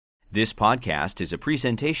This podcast is a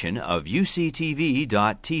presentation of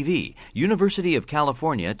UCTV.tv, University of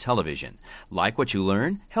California Television. Like what you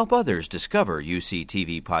learn? Help others discover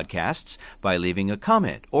UCTV podcasts by leaving a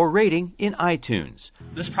comment or rating in iTunes.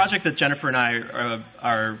 This project that Jennifer and I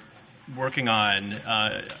are working on,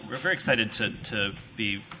 we're very excited to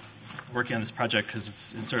be working on this project because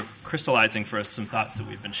it's sort of crystallizing for us some thoughts that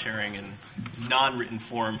we've been sharing in non-written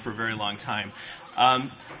form for a very long time.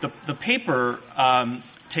 The paper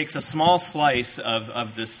takes a small slice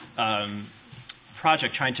of this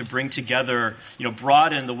project, trying to bring together,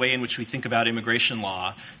 broaden the way in which we think about immigration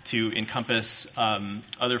law to encompass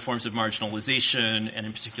other forms of marginalization, and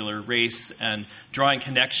in particular race, and drawing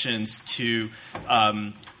connections to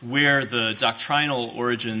where the doctrinal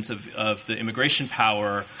origins of the immigration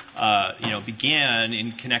power began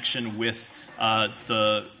in connection with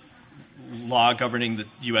the law governing the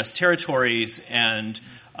U.S. territories and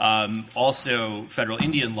also federal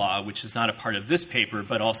Indian law, which is not a part of this paper,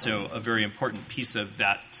 but also a very important piece of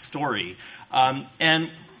that story. And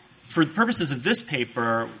for the purposes of this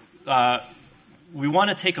paper, we want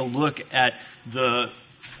to take a look at the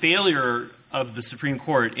failure of the Supreme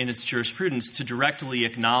Court in its jurisprudence to directly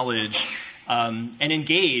acknowledge and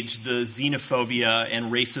engage the xenophobia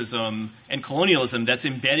and racism and colonialism that's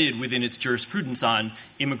embedded within its jurisprudence on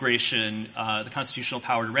immigration, the constitutional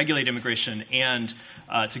power to regulate immigration, and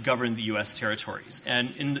to govern the U.S. territories.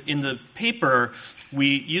 And in the paper, we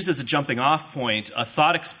use as a jumping-off point a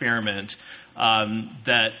thought experiment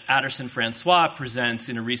that Aderson Francois presents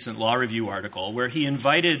in a recent Law Review article, where he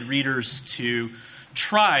invited readers to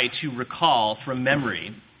try to recall from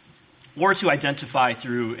memory or to identify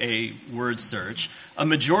through a word search a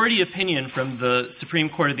majority opinion from the Supreme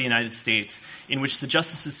Court of the United States in which the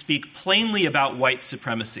justices speak plainly about white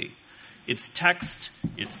supremacy, its text,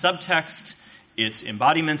 its subtext, its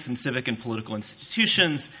embodiments in civic and political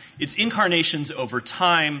institutions, its incarnations over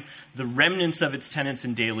time, the remnants of its tenets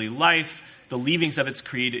in daily life, the leavings of its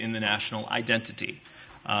creed in the national identity.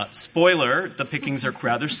 Spoiler, the pickings are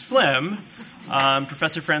rather slim.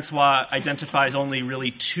 Professor Francois identifies only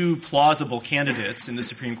really two plausible candidates in the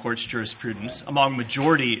Supreme Court's jurisprudence among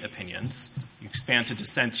majority opinions. You expand to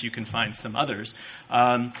dissent, you can find some others.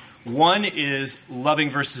 One is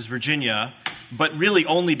Loving versus Virginia, but really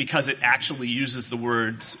only because it actually uses the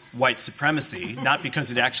words white supremacy, not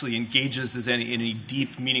because it actually engages in any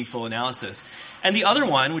deep, meaningful analysis. And the other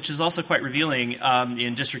one, which is also quite revealing,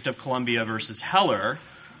 in District of Columbia versus Heller,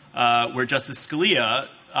 where Justice Scalia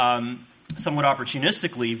somewhat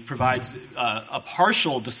opportunistically provides a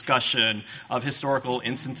partial discussion of historical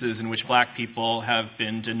instances in which black people have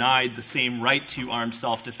been denied the same right to armed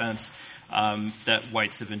self-defense that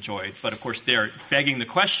whites have enjoyed. But of course, they're begging the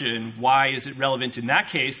question, why is it relevant in that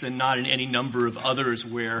case and not in any number of others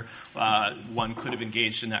where one could have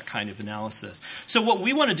engaged in that kind of analysis? So what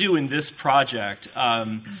we want to do in this project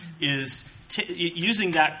is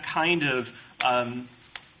using that kind of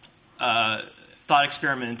thought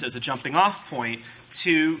experiment as a jumping off point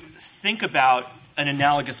to think about an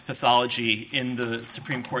analogous pathology in the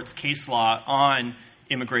Supreme Court's case law on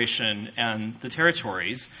immigration and the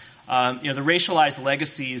territories. The racialized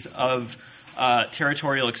legacies of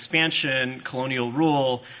territorial expansion, colonial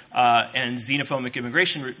rule, and xenophobic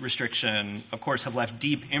immigration restriction, of course, have left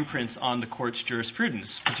deep imprints on the court's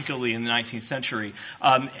jurisprudence, particularly in the 19th century.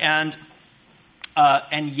 And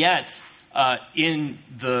yet, in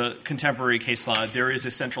the contemporary case law, there is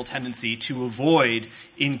a central tendency to avoid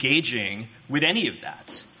engaging with any of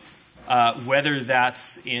that, whether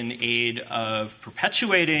that's in aid of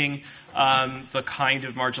perpetuating the kind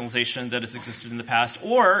of marginalization that has existed in the past,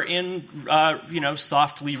 or in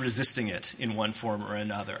softly resisting it in one form or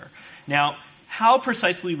another. Now, how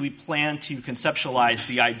precisely we plan to conceptualize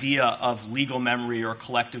the idea of legal memory or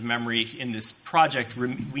collective memory in this project,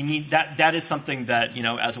 we need that is something that,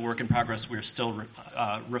 as a work in progress, we're still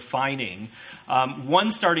refining.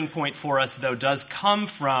 One starting point for us, though, does come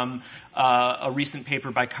from a recent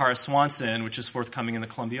paper by Kara Swanson, which is forthcoming in the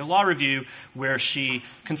Columbia Law Review, where she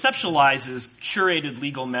conceptualizes curated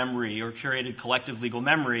legal memory or curated collective legal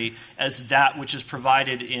memory as that which is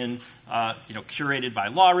provided in curated by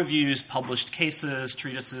law reviews, published cases,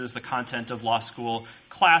 treatises, the content of law school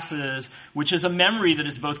classes, which is a memory that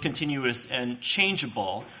is both continuous and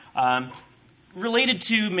changeable, related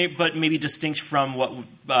to, but maybe distinct from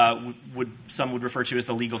what some would refer to as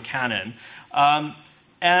the legal canon.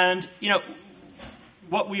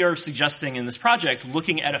 What we are suggesting in this project,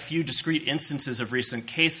 looking at a few discrete instances of recent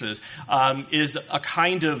cases, is a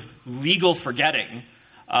kind of legal forgetting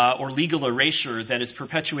or legal erasure that is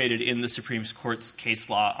perpetuated in the Supreme Court's case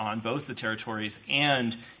law on both the territories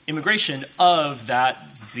and immigration of that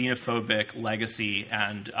xenophobic legacy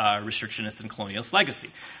and restrictionist and colonialist legacy.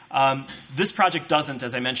 This project doesn't,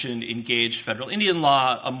 as I mentioned, engage federal Indian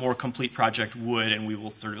law. A more complete project would, and we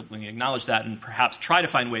will certainly acknowledge that and perhaps try to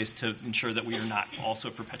find ways to ensure that we are not also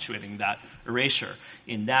perpetuating that erasure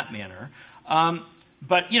in that manner.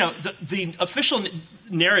 But the official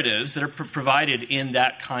narratives that are provided in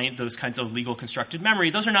those kinds of legal constructed memory,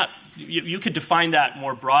 those are not. You could define that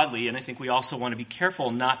more broadly, and I think we also want to be careful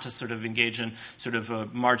not to sort of engage in sort of a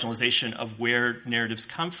marginalization of where narratives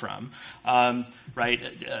come from, right?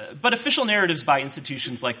 But official narratives by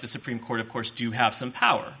institutions like the Supreme Court, of course, do have some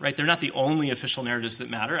power, right? They're not the only official narratives that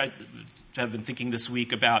matter. I've been thinking this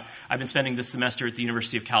week about, I've been spending this semester at the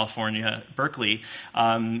University of California, Berkeley,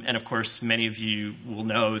 and of course many of you will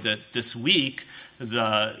know that this week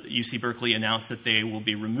the UC Berkeley announced that they will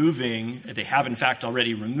be they have in fact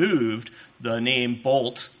already removed the name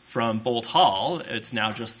Bolt from Bolt Hall. It's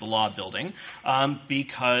now just the law building,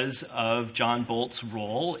 because of John Bolt's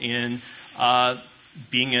role in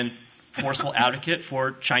being a forceful advocate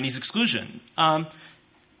for Chinese exclusion.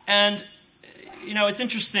 And it's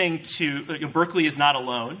interesting Berkeley is not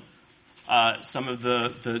alone. Some of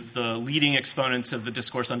the leading exponents of the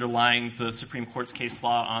discourse underlying the Supreme Court's case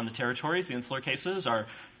law on the territories, the insular cases, are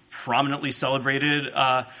prominently celebrated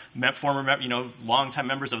former, longtime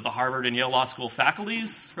members of the Harvard and Yale Law School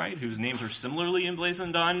faculties, right, whose names are similarly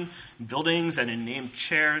emblazoned on buildings and in named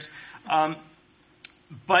chairs.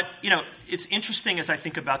 But it's interesting as I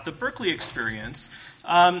think about the Berkeley experience.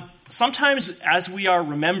 Sometimes as we are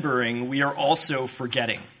remembering, we are also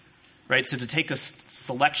forgetting, right? So to take a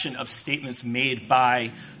selection of statements made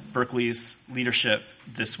by Berkeley's leadership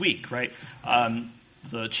this week, right?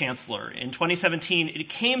 The chancellor. In 2017, it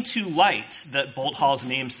came to light that Bolt Hall's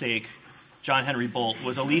namesake, John Henry Bolt,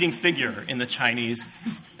 was a leading figure in the Chinese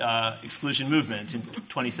exclusion movement in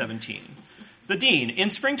 2017. The dean, in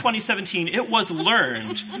spring 2017, it was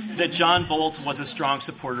learned that John Bolt was a strong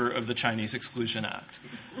supporter of the Chinese Exclusion Act.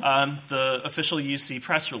 The official UC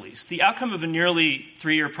press release. The outcome of a nearly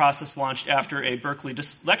 3-year process launched after a Berkeley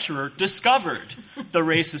lecturer discovered the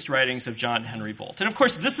racist writings of John Henry Bolt. And of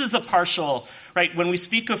course, this is a partial, right? When we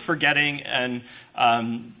speak of forgetting and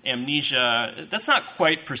amnesia, that's not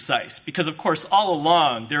quite precise because, of course, all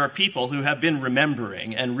along there are people who have been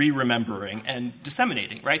remembering and re-remembering and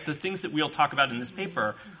disseminating, right? The things that we'll talk about in this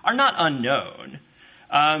paper are not unknown.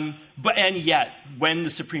 And yet, when the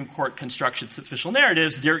Supreme Court constructs its official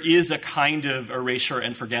narratives, there is a kind of erasure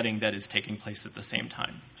and forgetting that is taking place at the same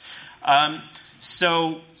time. I'll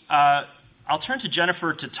turn to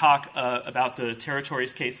Jennifer to talk about the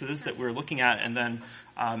territories cases that we're looking at, and then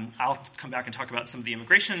I'll come back and talk about some of the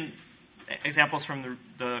immigration examples from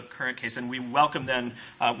the current case, and we welcome then,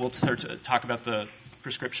 we'll start to talk about the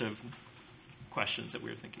prescriptive questions that we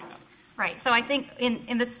were thinking about. Right, so I think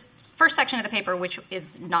in this first section of the paper, which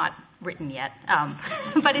is not written yet,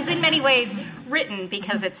 but is in many ways written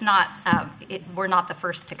because it's not. We're not the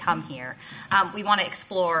first to come here. We want to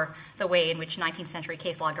explore the way in which 19th century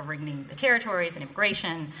case law governing the territories and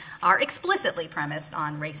immigration are explicitly premised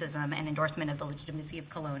on racism and endorsement of the legitimacy of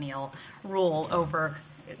colonial rule over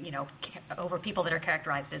people that are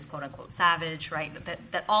characterized as quote unquote savage, right?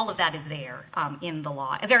 That all of that is there in the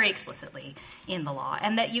law, very explicitly in the law,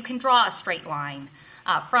 and that you can draw a straight line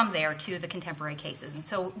from there to the contemporary cases. And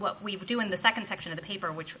so what we do in the second section of the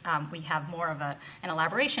paper, which we have more of an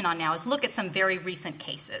elaboration on now, is look at some very recent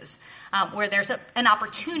cases where there's an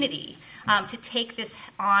opportunity to take this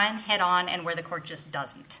on head-on and where the court just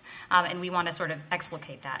doesn't. And we want to sort of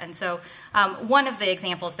explicate that. And so one of the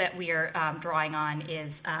examples that we are drawing on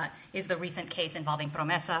is the recent case involving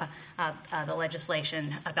Promesa, the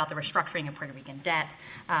legislation about the restructuring of Puerto Rican debt.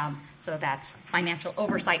 So that's Financial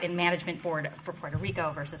Oversight and Management Board for Puerto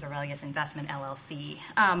Rico versus Aurelius Investment LLC.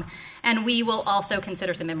 And we will also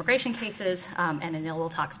consider some immigration cases, and Anil will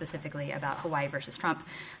talk specifically about Hawaii versus Trump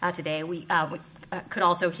today. We could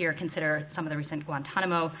also here consider some of the recent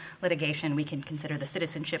Guantanamo litigation. We can consider the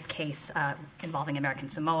citizenship case involving American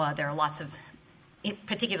Samoa. There are lots of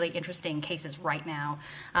particularly interesting cases right now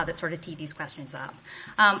that sort of tee these questions up.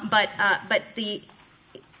 But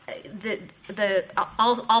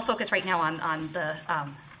I'll focus right now on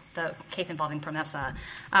the case involving Promesa.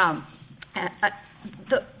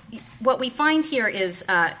 What we find here is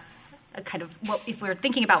if we're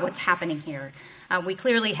thinking about what's happening here, we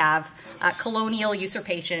clearly have colonial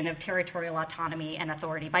usurpation of territorial autonomy and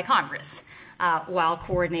authority by Congress, while the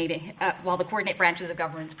coordinate branches of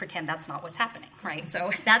governments pretend that's not what's happening, right?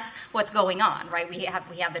 So that's what's going on, right? We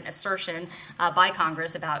have an assertion by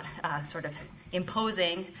Congress about sort of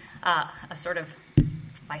imposing a sort of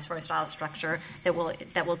viceroy-style structure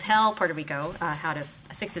that will tell Puerto Rico how to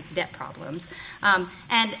fix its debt problems,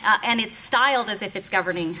 and it's styled as if it's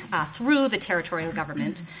governing through the territorial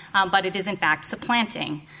government, but it is in fact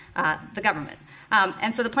supplanting the government.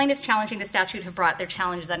 And so the plaintiffs challenging the statute have brought their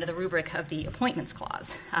challenges under the rubric of the Appointments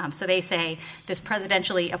Clause. So they say this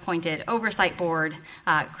presidentially appointed oversight board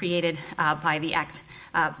created by the act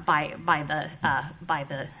by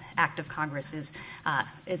the act of Congress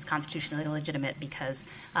is constitutionally illegitimate because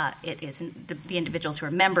it is the individuals who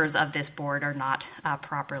are members of this board are not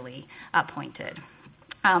properly appointed.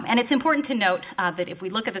 And it's important to note that if we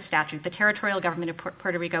look at the statute, the territorial government of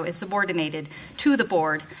Puerto Rico is subordinated to the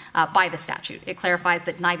board by the statute. It clarifies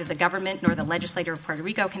that neither the government nor the legislature of Puerto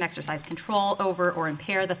Rico can exercise control over or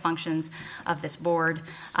impair the functions of this board.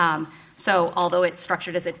 So although it's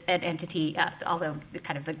structured as an entity, although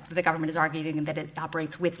kind of the government is arguing that it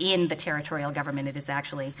operates within the territorial government, it is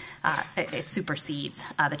actually, it supersedes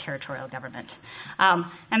the territorial government.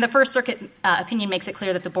 And the First Circuit opinion makes it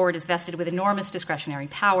clear that the board is vested with enormous discretionary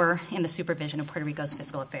power in the supervision of Puerto Rico's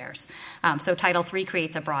fiscal affairs. So Title III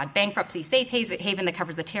creates a broad bankruptcy safe haven that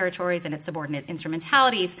covers the territories and its subordinate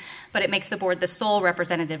instrumentalities, but it makes the board the sole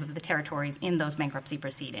representative of the territories in those bankruptcy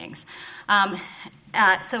proceedings.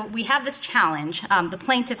 So we have this challenge. The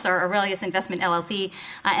plaintiffs are Aurelius Investment LLC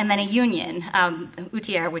and then a union,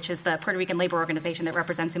 UTIER, which is the Puerto Rican labor organization that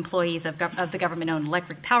represents employees of the government-owned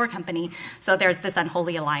electric power company. So there's this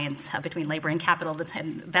unholy alliance between labor and capital,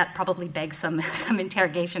 and that probably begs some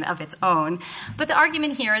interrogation of its own. But the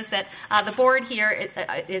argument here is that the board here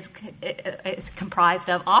is comprised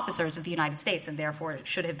of officers of the United States and therefore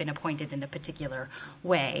should have been appointed in a particular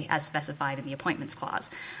way as specified in the Appointments Clause.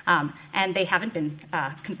 And they haven't been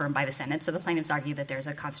confirmed by the Senate, so the plaintiffs argue that there's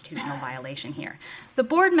a constitutional violation here. The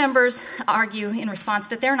board members argue in response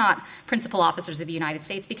that they're not principal officers of the United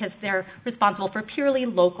States because they're responsible for purely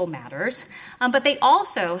local matters, but they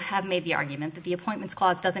also have made the argument that the Appointments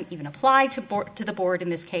Clause doesn't even apply to the board in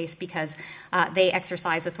this case because they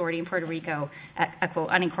exercise authority in Puerto Rico, a quote,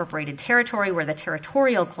 unincorporated territory where the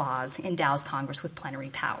territorial clause endows Congress with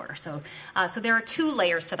plenary power. So there are two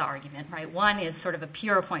layers to the argument, right? One is sort of a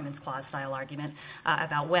pure Appointments Clause style argument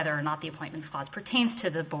about whether or not the Appointments Clause pertains to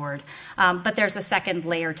the board. But there's a second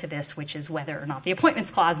layer to this, which is whether or not the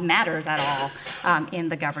Appointments Clause matters at all in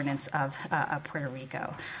the governance of Puerto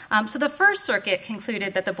Rico. So the First Circuit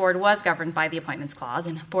concluded that the board was governed by the Appointments Clause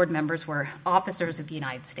and board members were officers of the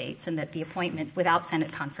United States and that the appointment without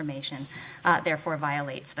Senate confirmation therefore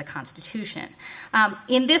violates the Constitution.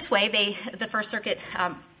 In this way, the First Circuit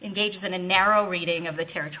engages in a narrow reading of the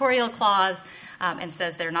territorial clause and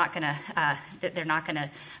says they're not going to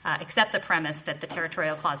accept the premise that the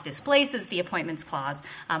territorial clause displaces the Appointments Clause,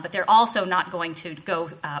 but they're also not going to go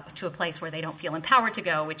to a place where they don't feel empowered to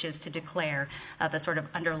go, which is to declare the sort of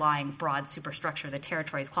underlying broad superstructure of the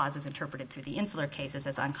Territories Clause is interpreted through the insular cases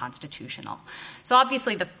as unconstitutional. So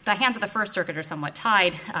obviously the hands of the First Circuit are somewhat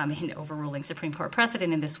tied in overruling Supreme Court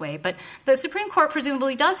precedent in this way, but the Supreme Court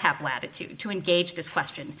presumably does have latitude to engage this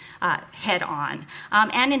question head on.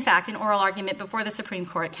 And in fact, in oral argument before the Supreme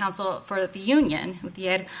Court, counsel for the union,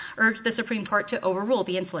 UTIER, urged the Supreme Court to overrule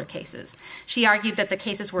the insular cases. She argued that the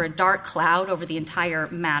cases were a dark cloud over the entire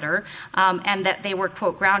matter and that they were,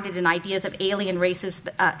 quote, grounded in ideas of alien races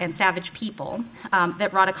and savage people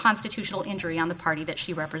that wrought a constitutional injury on the party that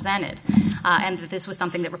she represented, and that this was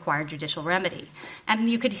something that required judicial remedy. And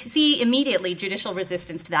you could see immediately judicial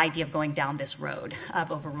resistance to the idea of going down this road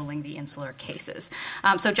of overruling the insular cases.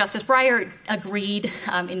 So Justice Breyer agreed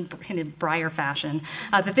in a Breyer fashion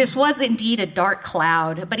that this was indeed a dark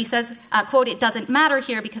cloud, but he says, quote, it doesn't matter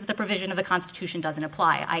here because the provision of the Constitution doesn't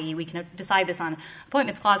apply, i.e. we can decide this on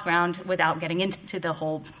Appointments Clause ground without getting into the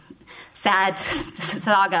whole sad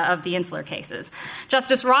saga of the insular cases.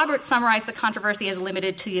 Justice Roberts summarized the controversy as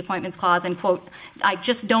limited to the Appointments Clause and, quote, I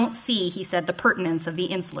just don't see, he said, the pertinence of the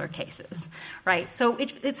insular cases, right? So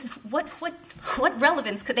it's what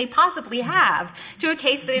relevance could they possibly have to a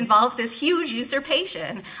case that involves this huge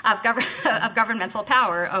usurpation of governmental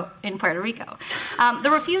power in Puerto Rico?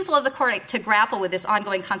 The refusal of the court to grapple with this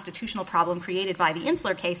ongoing constitutional problem created by the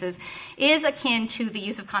insular cases is akin to the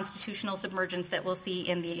use of constitutional submergence that we'll see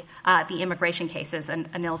in the immigration cases, and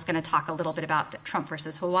Anil's going to talk a little bit about Trump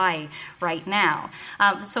versus Hawaii right now.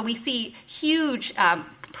 So we see huge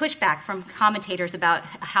pushback from commentators about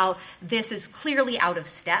how this is clearly out of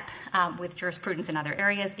step with jurisprudence in other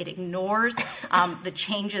areas. It ignores the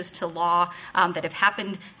changes to law that have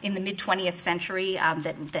happened in the mid-20th century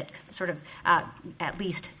that sort of at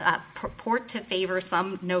least purport to favor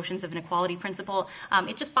some notions of an equality principle.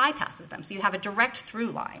 It just bypasses them. So you have a direct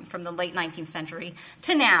through line from the late 19th century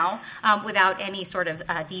to now without any sort of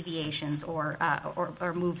deviations or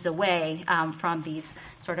moves away from these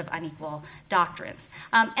sort of unequal doctrines.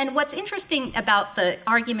 And what's interesting about the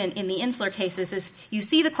argument in the Insular cases is you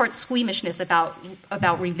see the court's squeamishness about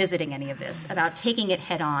revisiting any of this, about taking it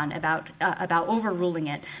head on, about overruling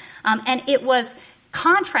it. And it was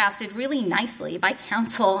contrasted really nicely by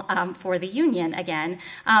counsel for the union, again,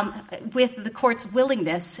 with the court's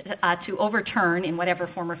willingness to overturn, in whatever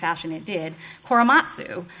form or fashion it did,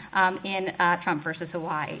 Korematsu in Trump versus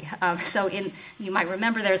Hawaii. You might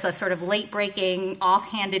remember there's a sort of late-breaking,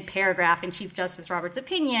 offhanded paragraph in Chief Justice Roberts'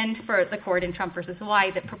 opinion for the court in Trump versus Hawaii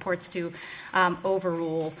that purports to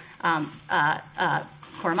overrule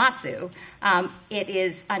Korematsu. It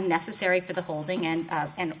is unnecessary for the holding,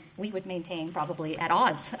 and we would maintain probably at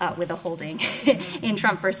odds with the holding in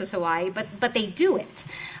Trump versus Hawaii, but they do it.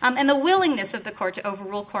 And the willingness of the court to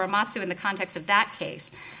overrule Korematsu in the context of that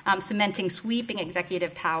case, cementing sweeping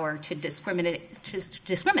executive power to discriminate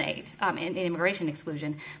in immigration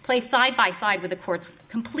exclusion, plays side by side with the court's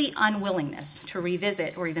complete unwillingness to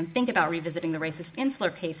revisit or even think about revisiting the racist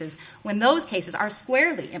Insular cases when those cases are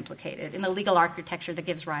squarely implicated in the legal architecture that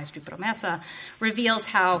gives rise to promesa, reveals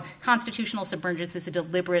how constitutional submergence is a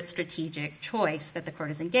deliberate strategic choice that the court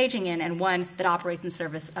is engaging in, and one that operates in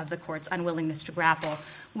service of the court's unwillingness to grapple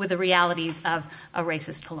with the realities of a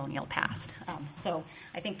racist colonial past. So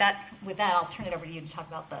I think that with that, I'll turn it over to you to talk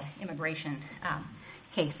about the immigration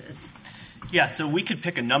cases. Yeah, so we could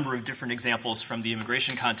pick a number of different examples from the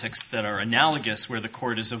immigration context that are analogous, where the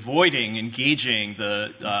court is avoiding engaging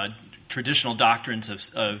the traditional doctrines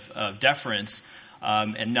of deference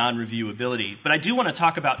and non-reviewability. But I do want to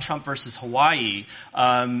talk about Trump versus Hawaii,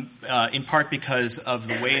 in part because of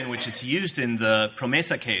the way in which it's used in the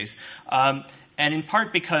Promesa case, and in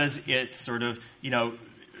part because it sort of,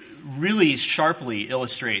 really sharply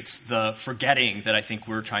illustrates the forgetting that I think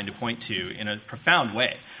we're trying to point to in a profound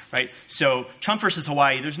way, right? So Trump versus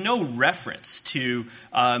Hawaii, there's no reference to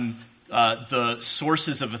the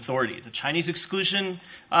sources of authority. The Chinese exclusion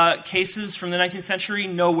cases from the 19th century,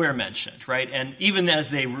 nowhere mentioned, right? And even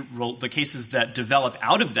as the cases that develop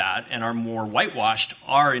out of that and are more whitewashed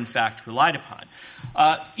are in fact relied upon.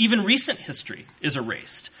 Even recent history is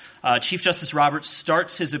erased. Chief Justice Roberts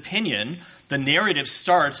starts his opinion, the narrative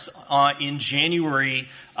starts in January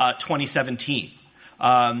 2017.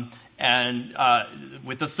 And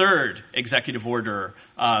with the third executive order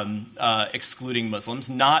excluding Muslims,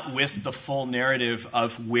 not with the full narrative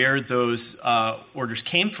of where those orders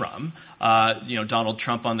came from. Donald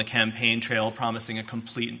Trump on the campaign trail promising a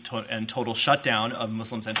complete and total shutdown of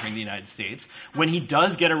Muslims entering the United States. When he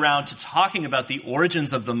does get around to talking about the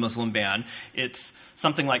origins of the Muslim ban, it's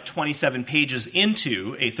something like 27 pages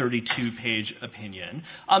into a 32-page opinion,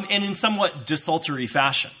 and in somewhat desultory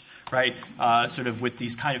fashion. Right, sort of with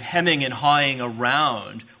these kind of hemming and hawing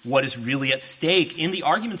around what is really at stake in the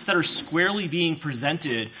arguments that are squarely being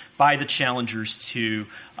presented by the challengers to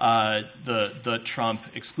the Trump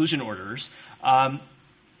exclusion orders. And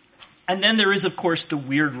then there is, of course, the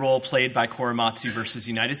weird role played by Korematsu versus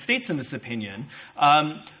United States in this opinion.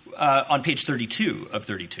 On page 32 of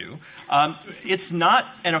 32. It's not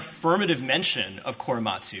an affirmative mention of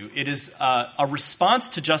Korematsu. It is a response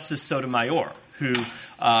to Justice Sotomayor, who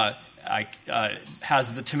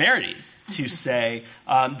has the temerity to say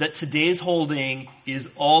that today's holding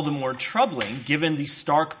is all the more troubling given the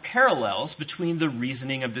stark parallels between the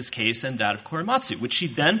reasoning of this case and that of Korematsu, which she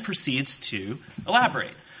then proceeds to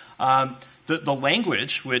elaborate. The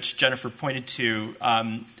language, which Jennifer pointed to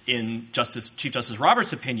in Chief Justice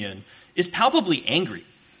Roberts' opinion, is palpably angry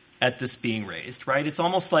at this being raised, right? It's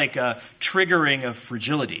almost like a triggering of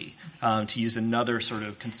fragility, to use another sort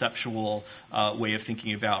of conceptual way of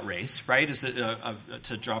thinking about race, right? Is it,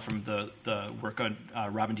 to draw from the work on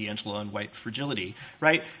Robin DiAngelo on white fragility,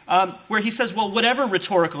 right? Where he says, well, whatever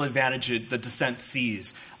rhetorical advantage the dissent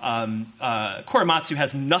sees, Korematsu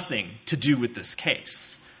has nothing to do with this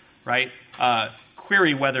case, right?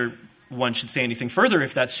 Query whether one should say anything further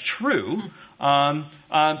if that's true,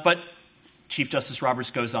 but Chief Justice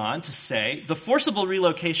Roberts goes on to say, the forcible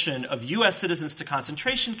relocation of U.S. citizens to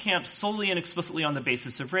concentration camps solely and explicitly on the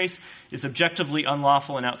basis of race is objectively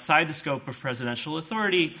unlawful and outside the scope of presidential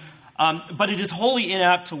authority. But it is wholly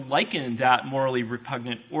inapt to liken that morally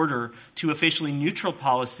repugnant order to a facially neutral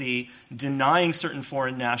policy denying certain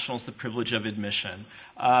foreign nationals the privilege of admission.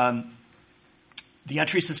 The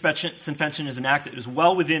entry suspension is an act that is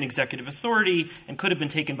well within executive authority and could have been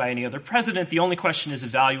taken by any other president. The only question is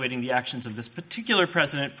evaluating the actions of this particular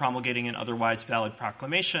president promulgating an otherwise valid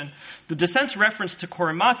proclamation. The dissent's reference to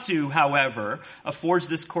Korematsu, however, affords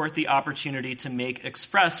this court the opportunity to make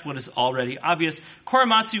express what is already obvious.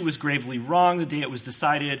 Korematsu was gravely wrong the day it was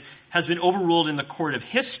decided, has been overruled in the court of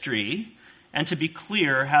history, and to be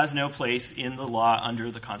clear, has no place in the law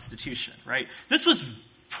under the Constitution, right? This was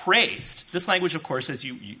praised. This language, of course, as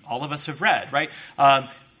you all of us have read, right?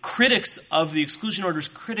 Critics of the exclusion orders,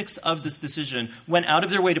 critics of this decision, went out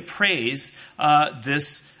of their way to praise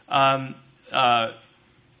this, on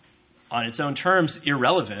its own terms,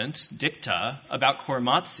 irrelevant dicta about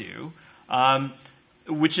Korematsu,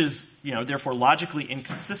 which is, therefore logically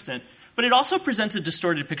inconsistent. But it also presents a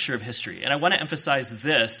distorted picture of history, and I want to emphasize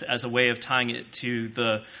this as a way of tying it to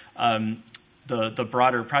the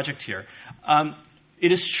broader project here.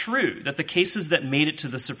 It is true that the cases that made it to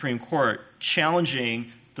the Supreme Court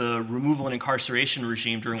challenging the removal and incarceration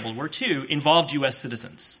regime during World War II involved U.S.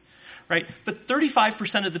 citizens, right? But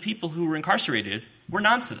 35% of the people who were incarcerated were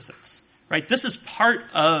non-citizens, right? This is part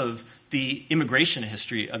of the immigration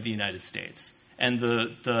history of the United States. And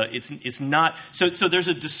it's not so there's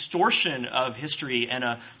a distortion of history and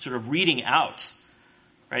a sort of reading out,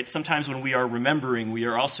 right? Sometimes when we are remembering, we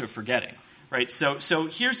are also forgetting. Right, so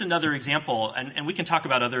here's another example, and we can talk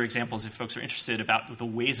about other examples if folks are interested about the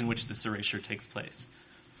ways in which this erasure takes place.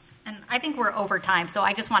 And I think we're over time, so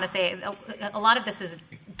I just want to say a lot of this is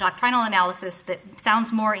doctrinal analysis that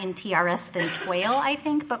sounds more in TRS than TWAIL, I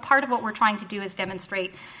think, but part of what we're trying to do is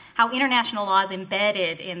demonstrate how international law is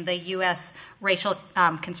embedded in the U.S. racial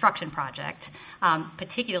construction project,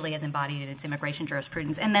 particularly as embodied in its immigration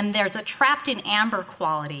jurisprudence. And then there's a trapped in amber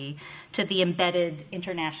quality to the embedded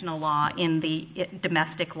international law in the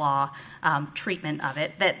domestic law treatment of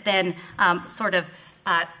it that then sort of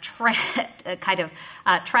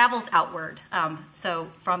travels outward, so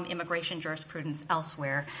from immigration jurisprudence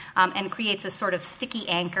elsewhere, and creates a sort of sticky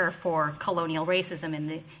anchor for colonial racism in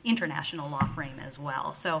the international law frame as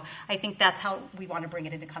well. So I think that's how we want to bring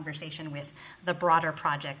it into conversation with the broader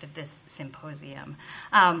project of this symposium.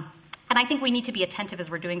 And I think we need to be attentive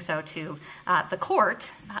as we're doing so to the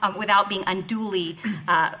court without being unduly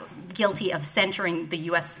guilty of centering the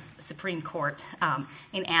U.S. Supreme Court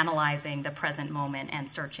in analyzing the present moment and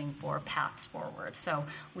searching for paths forward. So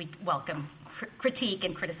we welcome critique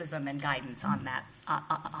and criticism and guidance on that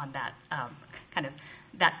kind of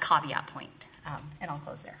that caveat point. And I'll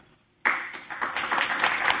close there.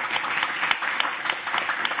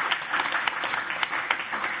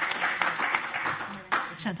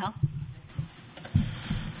 Chantal?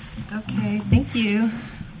 Okay, thank you.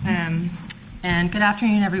 And good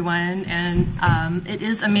afternoon, everyone. And it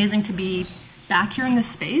is amazing to be back here in this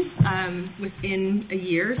space within a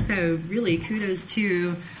year. So really kudos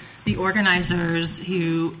to the organizers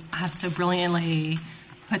who have so brilliantly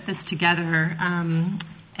put this together. And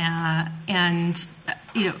as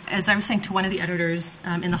I was saying to one of the editors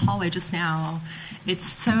in the hallway just now, it's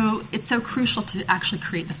so crucial to actually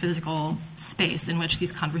create the physical space in which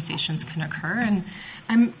these conversations can occur. And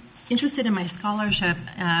I'm interested in my scholarship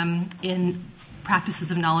in practices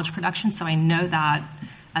of knowledge production, so I know that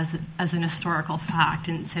as an historical fact.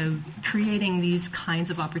 And so creating these kinds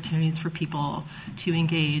of opportunities for people to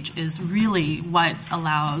engage is really what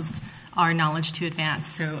allows our knowledge to advance.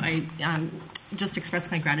 So I just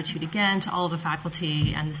express my gratitude again to all of the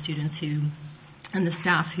faculty and the students and the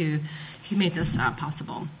staff who made this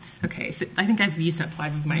possible. Okay, I think I've used up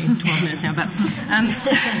 5 of my 12 minutes now, but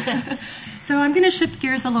so I'm going to shift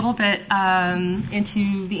gears a little bit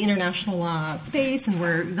into the international law space, and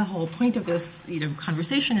where the whole point of this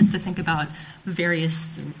conversation is to think about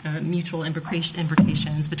various mutual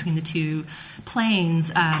imbrications between the two planes.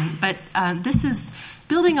 But this is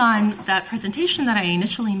building on that presentation that I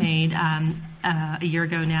initially made a year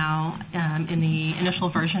ago now in the initial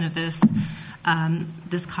version of this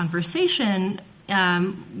conversation,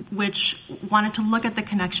 which wanted to look at the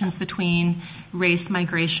connections between race,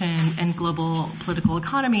 migration, and global political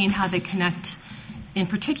economy and how they connect, in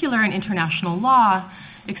particular in international law,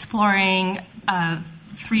 exploring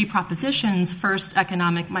 3 propositions. First,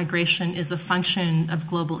 economic migration is a function of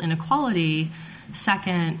global inequality.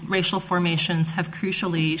 Second, racial formations have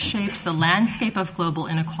crucially shaped the landscape of global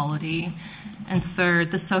inequality. And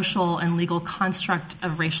third, the social and legal construct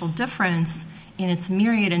of racial difference in its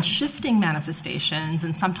myriad and shifting manifestations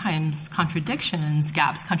and sometimes contradictions,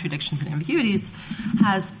 gaps, contradictions, and ambiguities,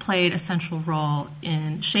 has played a central role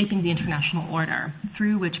in shaping the international order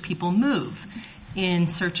through which people move in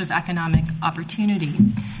search of economic opportunity.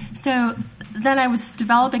 So then I was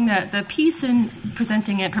developing the piece and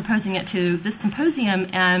presenting it, proposing it to this symposium,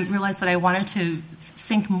 and realized that I wanted to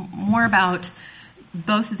think more about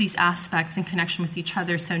both of these aspects in connection with each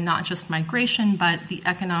other, so not just migration, but the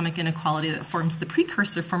economic inequality that forms the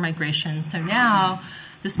precursor for migration. So now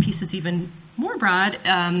this piece is even more broad,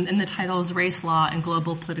 and the title is Race, Law, and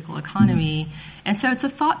Global Political Economy. And so it's a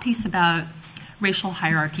thought piece about racial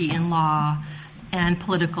hierarchy in law and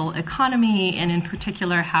political economy, and in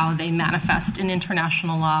particular how they manifest in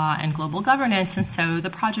international law and global governance. And so the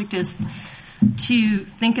project is to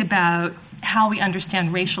think about how we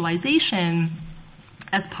understand racialization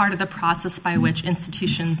as part of the process by which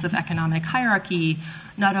institutions of economic hierarchy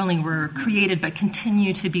not only were created but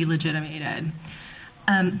continue to be legitimated.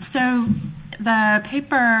 So the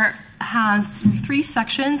paper has 3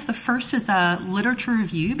 sections. The first is a literature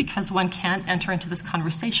review, because one can't enter into this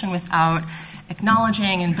conversation without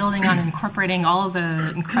acknowledging and building on and incorporating all of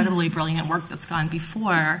the incredibly brilliant work that's gone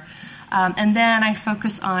before. And then I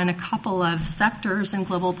focus on a couple of sectors in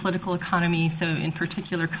global political economy, so in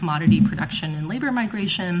particular commodity production and labor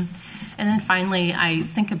migration. And then finally, I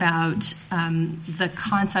think about the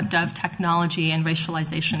concept of technology and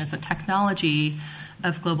racialization as a technology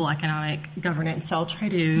of global economic governance. So I'll try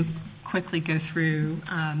to quickly go through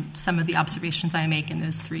some of the observations I make in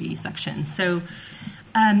those 3 sections. So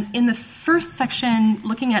in the first section,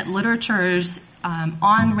 looking at literatures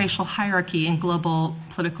on racial hierarchy in global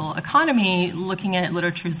political economy, looking at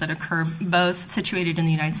literatures that occur both situated in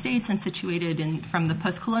the United States and situated from the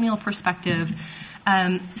post-colonial perspective.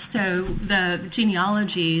 So the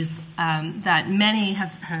genealogies that many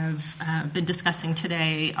have been discussing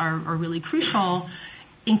today are really crucial,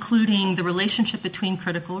 including the relationship between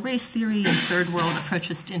critical race theory and third world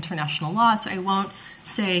approaches to international law. So I won't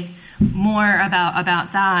say more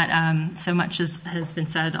about that. So much has been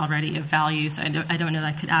said already of value, so I don't know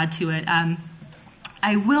that I could add to it.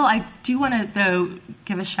 I do want to, though,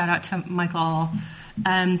 give a shout out to Michael's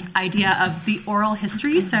idea of the oral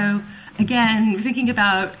history. So again, thinking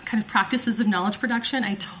about kind of practices of knowledge production,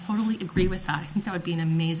 I totally agree with that. I think that would be an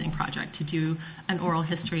amazing project to do an oral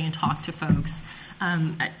history and talk to folks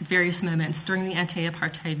at various moments during the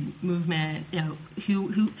anti-apartheid movement.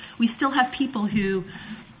 Who we still have people who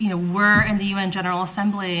were in the UN General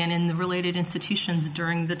Assembly and in the related institutions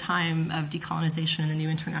during the time of decolonization and the new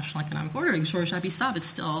international economic order. Georges Abissab is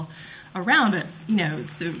still around, but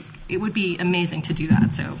it would be amazing to do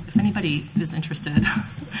that. So if anybody is interested,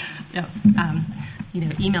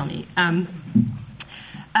 email me.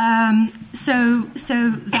 So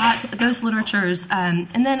that those literatures,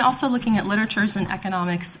 and then also looking at literatures in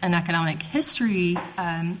economics and economic history.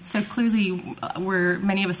 So clearly,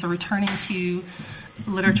 many of us are returning to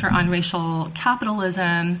literature on racial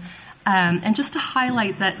capitalism, and just to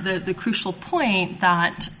highlight that the crucial point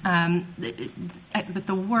that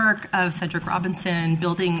the work of Cedric Robinson,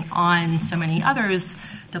 building on so many others,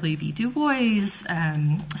 W.B. Du Bois,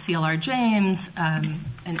 C.L.R. James,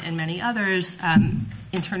 and many others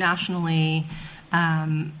internationally,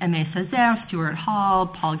 Aimé Césaire, Stuart Hall,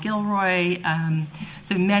 Paul Gilroy,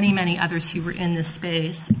 so many others who were in this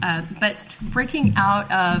space, but breaking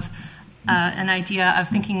out of an idea of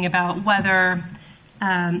thinking about whether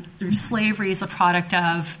slavery is a product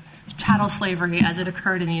of chattel slavery as it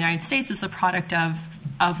occurred in the United States was a product of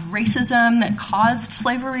racism that caused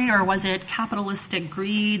slavery, or was it capitalistic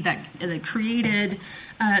greed that created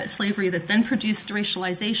slavery that then produced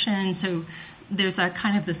racialization? So there's a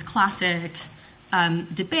kind of this classic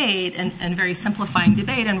debate and very simplifying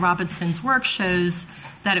debate, and Robinson's work shows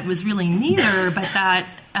that it was really neither, but that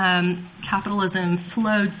capitalism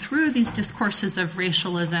flowed through these discourses of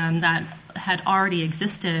racialism that had already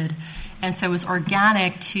existed, and so it was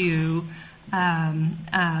organic to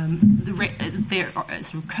they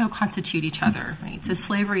sort of co-constitute each other. Right? So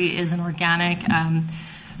slavery is an organic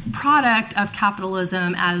product of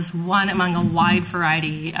capitalism as one among a wide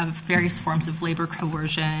variety of various forms of labor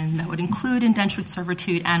coercion that would include indentured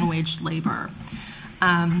servitude and waged labor.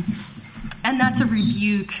 And that's a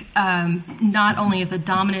rebuke not only of the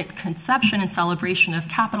dominant conception and celebration of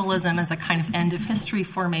capitalism as a kind of end of history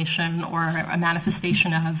formation or a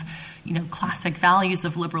manifestation of classic values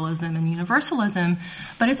of liberalism and universalism,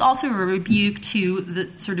 but it's also a rebuke to the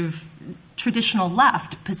sort of traditional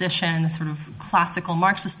left position, the sort of classical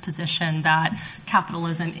Marxist position that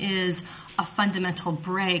capitalism is a fundamental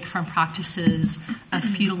break from practices of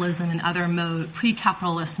feudalism and other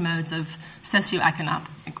pre-capitalist modes of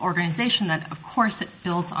socioeconomic organization that, of course, it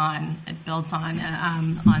builds on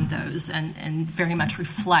those and very much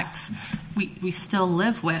reflects. We still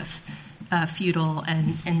live with feudal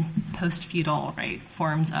and post-feudal, right,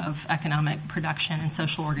 forms of economic production and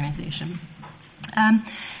social organization.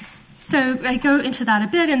 So I go into that a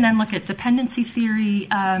bit and then look at dependency theory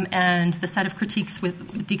and the set of critiques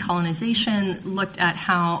with decolonization, looked at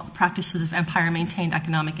how practices of empire maintained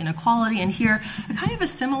economic inequality. And here, a kind of a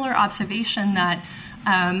similar observation that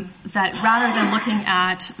rather than looking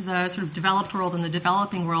at the sort of developed world and the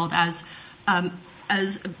developing world as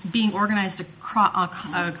being organized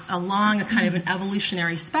along a kind of an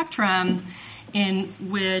evolutionary spectrum, in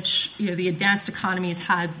which the advanced economies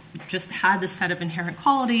had this set of inherent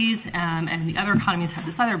qualities, and the other economies had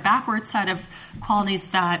this other backward set of qualities,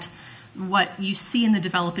 that what you see in the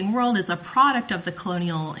developing world is a product of the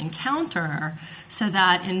colonial encounter, so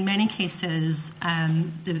that in many cases,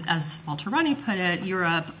 as Walter Rodney put it,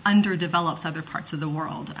 Europe underdevelops other parts of the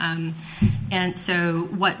world. And so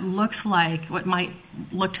what might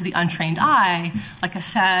look to the untrained eye like a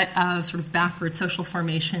set of sort of backward social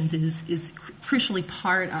formations is crucially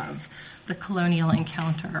part of the colonial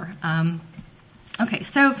encounter.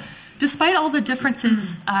 So despite all the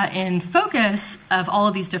differences in focus of all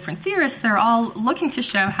of these different theorists, they're all looking to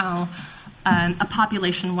show how a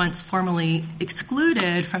population once formally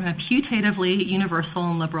excluded from a putatively universal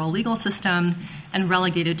and liberal legal system and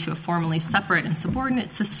relegated to a formally separate and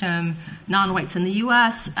subordinate system, non-whites in the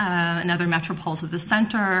U.S. And other metropoles of the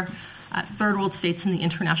center, third world states in the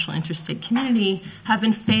international interstate community, have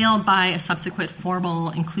been failed by a subsequent formal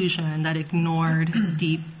inclusion that ignored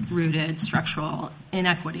deep-rooted structural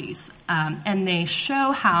inequities. And they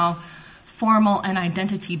show how formal and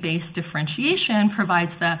identity-based differentiation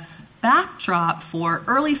provides the backdrop for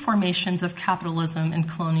early formations of capitalism and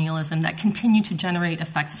colonialism that continue to generate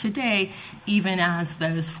effects today, even as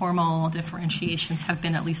those formal differentiations have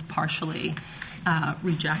been at least partially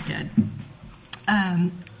rejected.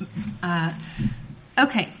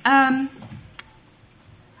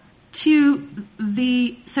 So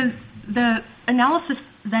the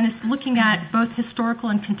analysis then is looking at both historical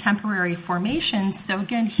and contemporary formations. So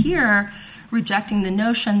again, here, rejecting the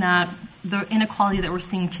notion that the inequality that we're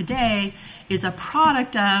seeing today is a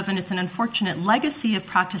product of, and it's an unfortunate legacy of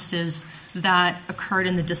practices that occurred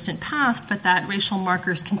in the distant past, but that racial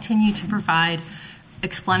markers continue to provide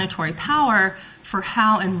explanatory power for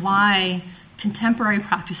how and why contemporary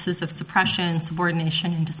practices of suppression,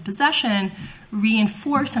 subordination, and dispossession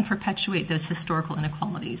reinforce and perpetuate those historical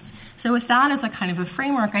inequalities. So with that as a kind of a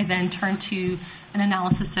framework, I then turn to an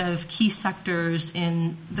analysis of key sectors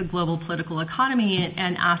in the global political economy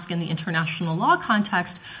and ask in the international law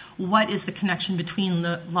context, what is the connection between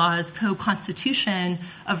the law's co-constitution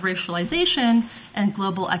of racialization and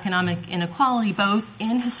global economic inequality, both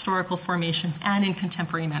in historical formations and in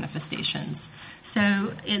contemporary manifestations?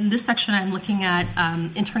 So in this section, I'm looking at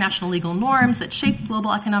international legal norms that shape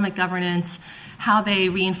global economic governance, how they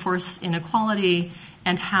reinforce inequality,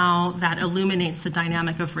 and how that illuminates the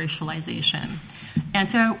dynamic of racialization.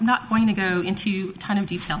 And so I'm not going to go into a ton of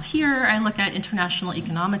detail here. I look at international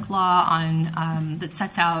economic law that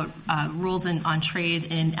sets out rules on trade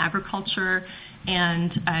in agriculture,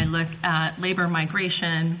 and I look at labor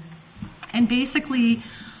migration, and basically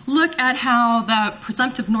look at how the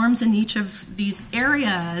presumptive norms in each of these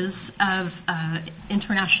areas of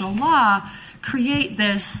international law create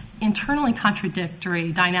this internally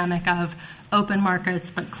contradictory dynamic of open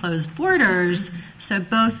markets but closed borders. So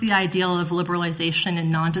both the ideal of liberalization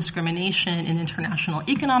and non-discrimination in international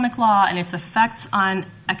economic law and its effects on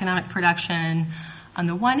economic production on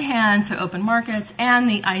the one hand, so open markets, and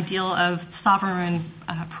the ideal of sovereign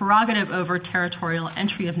prerogative over territorial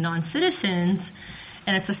entry of non-citizens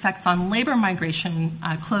and its effects on labor migration,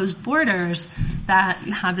 closed borders, that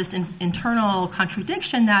you have this internal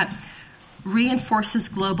contradiction that reinforces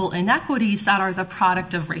global inequities that are the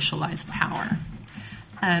product of racialized power.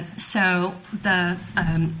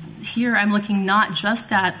 Here I'm looking not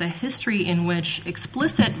just at the history in which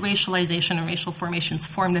explicit racialization and racial formations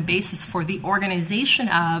form the basis for the organization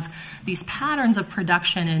of these patterns of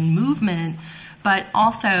production and movement, but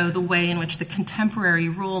also the way in which the contemporary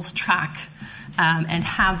rules track and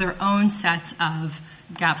have their own sets of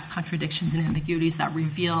gaps, contradictions, and ambiguities that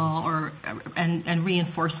reveal and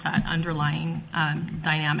reinforce that underlying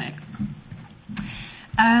dynamic.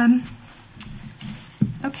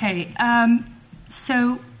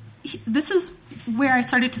 So this is where I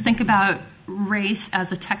started to think about race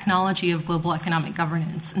as a technology of global economic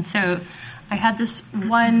governance. And so I had this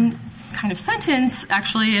one kind of sentence,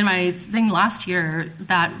 actually, in my thing last year,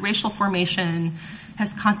 that racial formation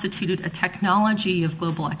has constituted a technology of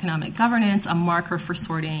global economic governance, a marker for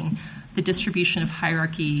sorting the distribution of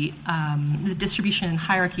hierarchy, the distribution and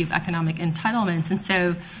hierarchy of economic entitlements. And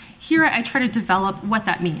so here I try to develop what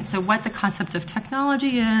that means. So what the concept of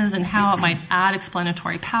technology is and how it might add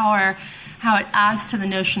explanatory power, how it adds to the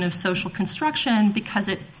notion of social construction because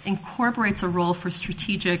it incorporates a role for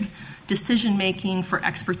strategic decision-making, for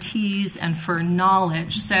expertise, and for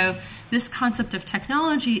knowledge. So this concept of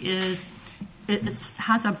technology it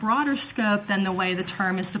has a broader scope than the way the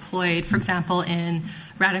term is deployed, for example, in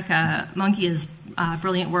Radhika Mongia's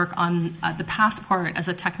brilliant work on the passport as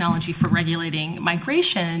a technology for regulating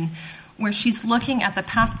migration, where she's looking at the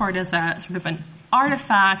passport as a sort of an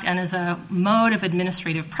artifact and as a mode of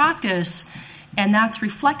administrative practice, and that's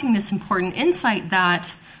reflecting this important insight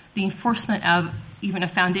that the enforcement of even a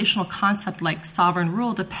foundational concept like sovereign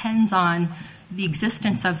rule depends on the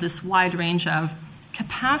existence of this wide range of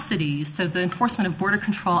capacities. So the enforcement of border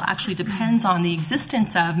control actually depends on the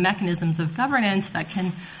existence of mechanisms of governance that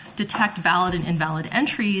can detect valid and invalid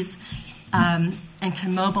entries and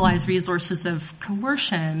can mobilize resources of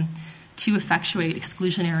coercion to effectuate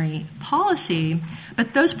exclusionary policy.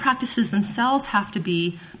 But those practices themselves have to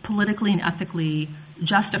be politically and ethically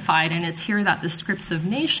justified, and it's here that the scripts of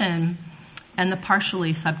nation and the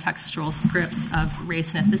partially subtextual scripts of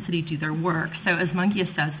race and ethnicity do their work. So as Mongia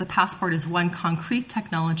says, the passport is one concrete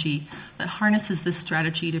technology that harnesses this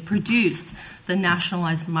strategy to produce the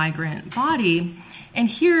nationalized migrant body. And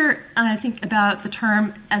here I think about the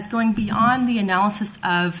term as going beyond the analysis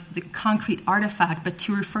of the concrete artifact, but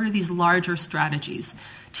to refer to these larger strategies,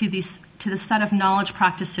 to the set of knowledge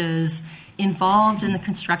practices involved in the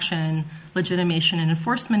construction, legitimation, and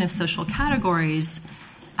enforcement of social categories.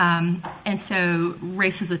 And so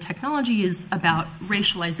race as a technology is about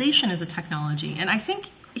racialization as a technology. And I think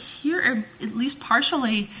here, at least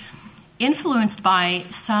partially influenced by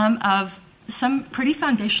some pretty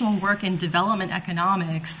foundational work in development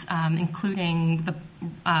economics, including the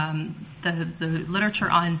literature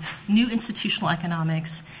on new institutional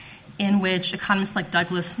economics, in which economists like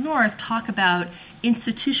Douglas North talk about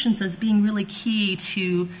institutions as being really key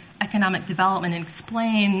to economic development and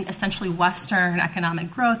explain essentially Western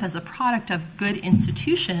economic growth as a product of good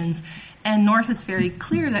institutions. And North is very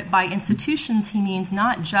clear that by institutions he means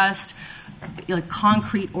not just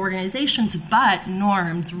concrete organizations, but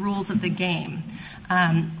norms, rules of the game.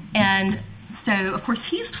 And so, of course,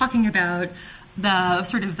 he's talking about the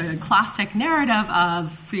sort of the classic narrative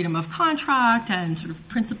of freedom of contract and sort of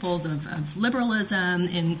principles of liberalism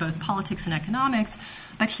in both politics and economics.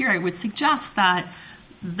 But here I would suggest that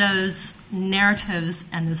those narratives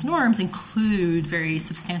and those norms include very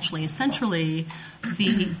substantially and centrally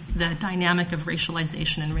the dynamic of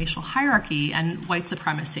racialization and racial hierarchy and white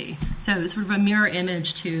supremacy. So it's sort of a mirror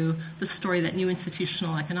image to the story that new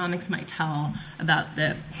institutional economics might tell about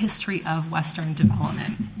the history of Western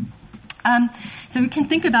development. So we can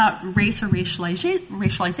think about race or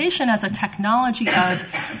racialization as a technology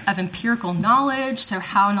of empirical knowledge, so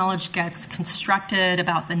how knowledge gets constructed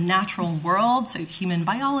about the natural world, so human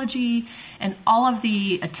biology, and all of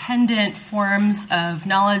the attendant forms of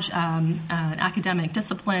knowledge, academic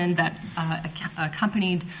discipline that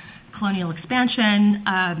accompanied colonial expansion,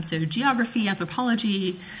 so geography,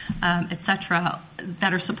 anthropology, etc.,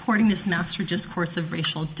 that are supporting this master discourse of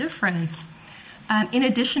racial difference. In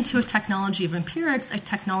addition to a technology of empirics, a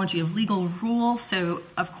technology of legal rule. So,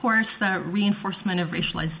 of course, the reinforcement of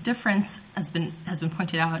racialized difference has been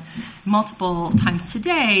pointed out multiple times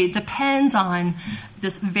today, depends on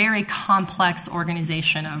this very complex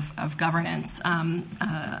organization of governance.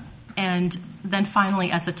 And then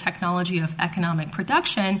finally, as a technology of economic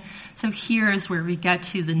production, so here's where we get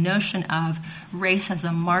to the notion of race as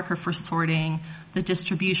a marker for sorting the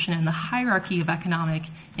distribution and the hierarchy of economic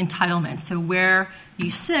entitlement. So where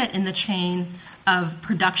you sit in the chain of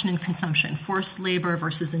production and consumption, forced labor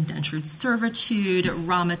versus indentured servitude,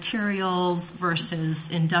 raw materials versus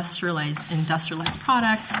industrialized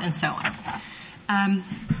products, and so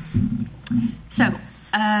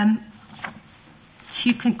on.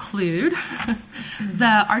 To conclude,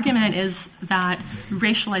 the argument is that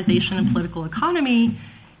racialization in political economy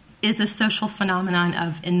is a social phenomenon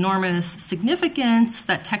of enormous significance,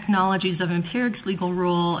 that technologies of empirics, legal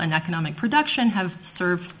rule, and economic production have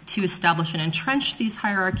served to establish and entrench these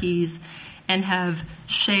hierarchies and have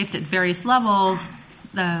shaped at various levels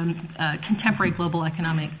the contemporary global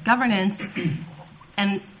economic governance.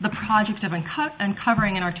 And the project of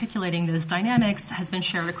uncovering and articulating those dynamics has been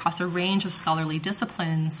shared across a range of scholarly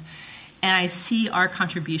disciplines. And I see our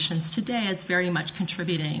contributions today as very much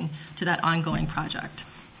contributing to that ongoing project.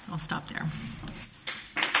 So I'll stop there.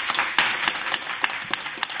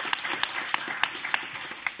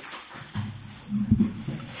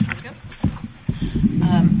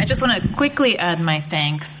 I just want to quickly add my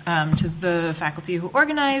thanks to the faculty who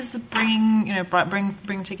organized,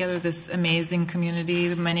 bring together this amazing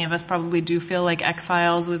community. Many of us probably do feel like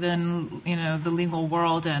exiles within, the legal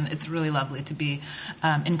world, and it's really lovely to be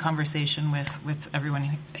in conversation with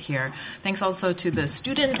everyone here. Thanks also to the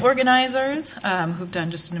student organizers who've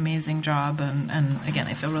done just an amazing job, and again,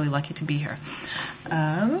 I feel really lucky to be here.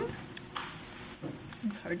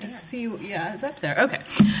 It's hard to see. Yeah, it's up there. Okay.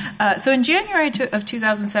 So in January of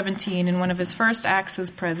 2017, in one of his first acts as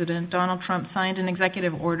president, Donald Trump signed an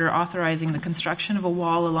executive order authorizing the construction of a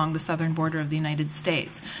wall along the southern border of the United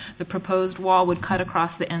States. The proposed wall would cut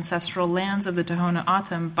across the ancestral lands of the Tohono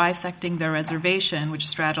O'odham, bisecting their reservation, which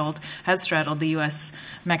has straddled the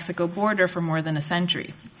U.S.-Mexico border for more than a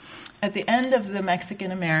century. At the end of the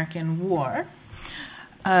Mexican-American War,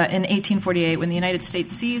 in 1848, when the United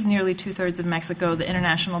States seized nearly two-thirds of Mexico, the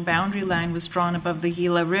international boundary line was drawn above the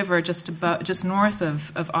Gila River, just north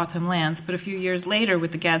of O'odham lands. But a few years later,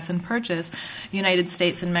 with the Gadsden Purchase, the United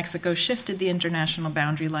States and Mexico shifted the international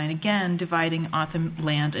boundary line again, dividing O'odham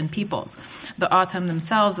land and peoples. The O'odham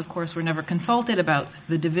themselves, of course, were never consulted about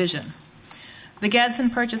the division. The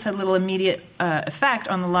Gadsden Purchase had little immediate effect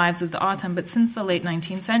on the lives of the O'odham, but since the late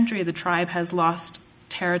 19th century, the tribe has lost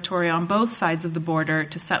territory on both sides of the border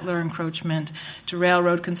to settler encroachment, to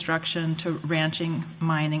railroad construction, to ranching,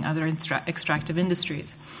 mining, other extractive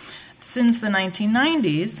industries. Since the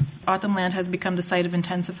 1990s, O'odham land has become the site of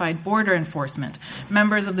intensified border enforcement.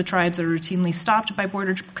 Members of the tribes are routinely stopped by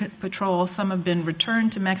Border Patrol. Some have been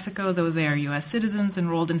returned to Mexico, though they are U.S. citizens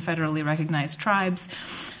enrolled in federally recognized tribes.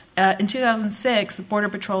 In 2006, Border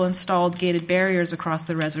Patrol installed gated barriers across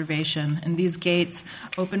the reservation, and these gates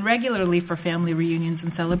open regularly for family reunions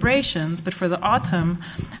and celebrations, but for the O'odham,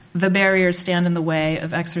 the barriers stand in the way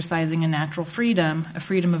of exercising a natural freedom, a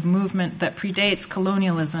freedom of movement that predates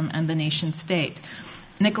colonialism and the nation-state.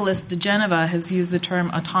 Nicholas de Geneva has used the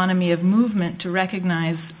term autonomy of movement to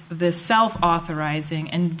recognize this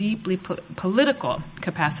self-authorizing and deeply political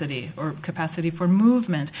capacity, or capacity for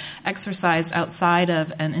movement, exercised outside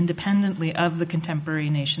of and independently of the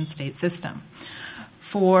contemporary nation-state system.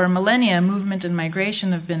 For millennia, movement and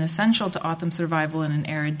migration have been essential to O'odham survival in an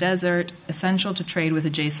arid desert, essential to trade with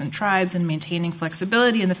adjacent tribes, and maintaining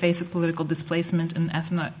flexibility in the face of political displacement and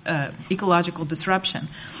ecological disruption.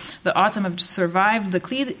 The O'odham have survived the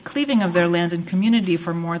cleaving of their land and community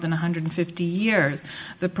for more than 150 years.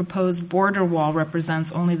 The proposed border wall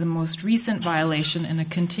represents only the most recent violation in a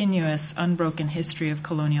continuous, unbroken history of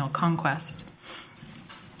colonial conquest.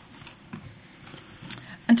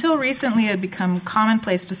 Until recently, it had become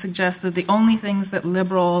commonplace to suggest that the only thing that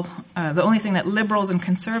liberals and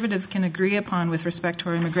conservatives can agree upon with respect to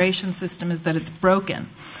our immigration system is that it's broken.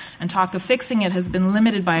 And talk of fixing it has been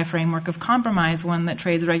limited by a framework of compromise, one that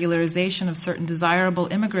trades regularization of certain desirable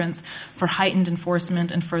immigrants for heightened enforcement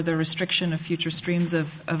and further restriction of future streams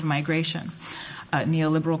of migration,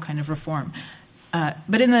 neoliberal kind of reform.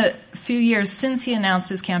 But in the few years since he announced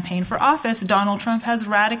his campaign for office, Donald Trump has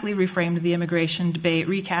radically reframed the immigration debate,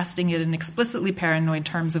 recasting it in explicitly paranoid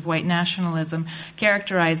terms of white nationalism,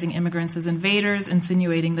 characterizing immigrants as invaders,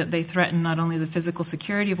 insinuating that they threaten not only the physical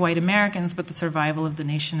security of white Americans, but the survival of the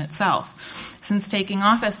nation itself. Since taking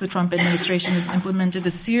office, the Trump administration has implemented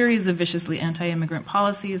a series of viciously anti-immigrant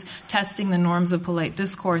policies, testing the norms of polite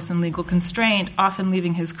discourse and legal constraint, often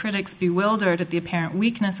leaving his critics bewildered at the apparent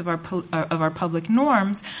weakness of our public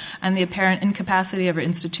norms and the apparent incapacity of our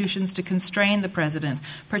institutions to constrain the president,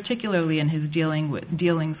 particularly in his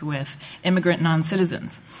dealings with immigrant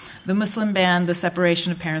non-citizens. The Muslim ban, the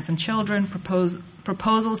separation of parents and children,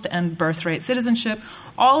 proposals to end birthright citizenship,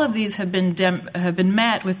 all of these have been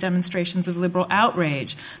met with demonstrations of liberal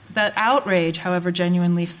outrage. That outrage, however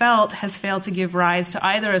genuinely felt, has failed to give rise to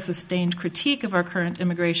either a sustained critique of our current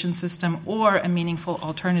immigration system or a meaningful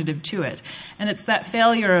alternative to it. And it's that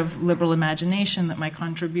failure of liberal imagination that my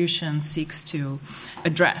contribution seeks to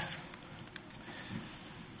address.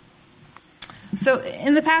 So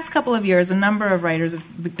in the past couple of years, a number of writers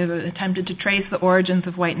have attempted to trace the origins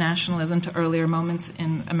of white nationalism to earlier moments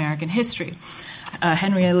in American history.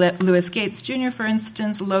 Henry Louis Gates Jr., for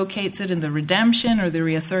instance, locates it in the redemption or the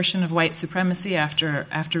reassertion of white supremacy after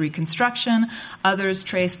Reconstruction. Others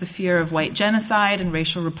trace the fear of white genocide and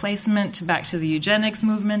racial replacement back to the eugenics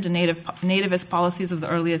movement and nativist policies of the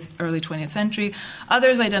early 20th century.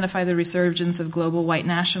 Others identify the resurgence of global white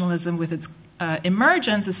nationalism with its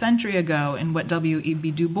emergence a century ago in what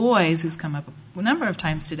W.E.B. Du Bois, who's come up a number of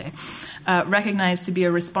times today, recognized to be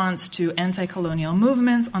a response to anti-colonial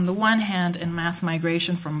movements on the one hand and mass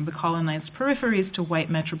migration from the colonized peripheries to white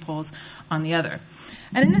metropoles on the other.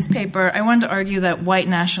 And in this paper, I wanted to argue that white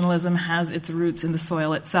nationalism has its roots in the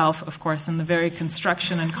soil itself, of course, in the very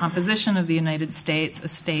construction and composition of the United States, a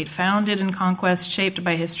state founded in conquest, shaped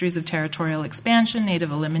by histories of territorial expansion,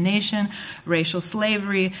 native elimination, racial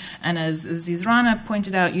slavery, and as Aziz Rana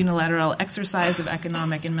pointed out, unilateral exercise of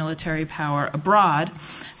economic and military power abroad,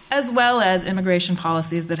 as well as immigration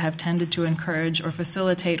policies that have tended to encourage or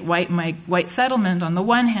facilitate white settlement on the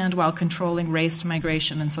one hand while controlling race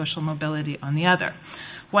migration and social mobility on the other.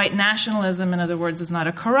 White nationalism, in other words, is not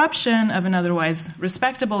a corruption of an otherwise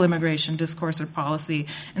respectable immigration discourse or policy.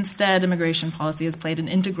 Instead, immigration policy has played an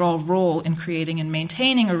integral role in creating and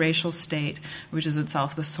maintaining a racial state, which is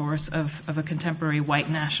itself the source of a contemporary white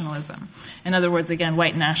nationalism. In other words, again,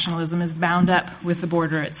 white nationalism is bound up with the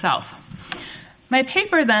border itself. My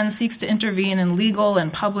paper then seeks to intervene in legal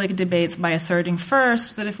and public debates by asserting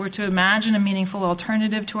first that if we're to imagine a meaningful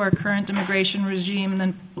alternative to our current immigration regime,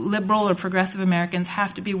 then liberal or progressive Americans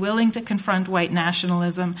have to be willing to confront white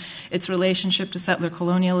nationalism, its relationship to settler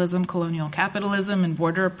colonialism, colonial capitalism, and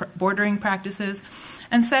bordering practices.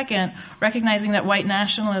 And second, recognizing that white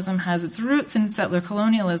nationalism has its roots in settler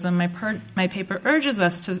colonialism, my paper urges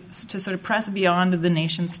us to sort of press beyond the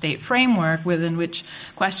nation-state framework within which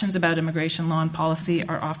questions about immigration law and policy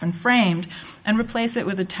are often framed, and replace it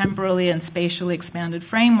with a temporally and spatially expanded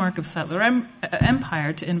framework of settler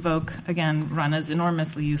empire, to invoke, again, Rana's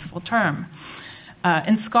enormously useful term.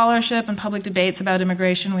 In scholarship and public debates about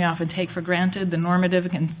immigration, we often take for granted the normative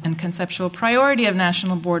and conceptual priority of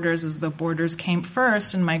national borders, as though borders came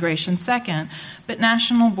first and migration second. But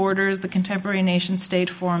national borders, the contemporary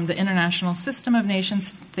nation-state form, the international system of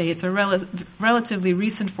nation-states are relatively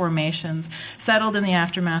recent formations, settled in the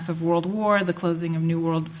aftermath of World War, the closing of New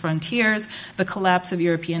World frontiers, the collapse of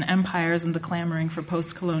European empires, and the clamoring for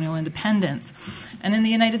post-colonial independence. And in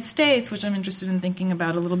the United States, which I'm interested in thinking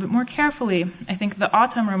about a little bit more carefully, I think the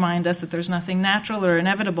autumn remind us that there's nothing natural or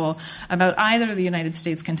inevitable about either of the United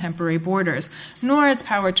States' contemporary borders, nor its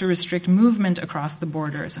power to restrict movement across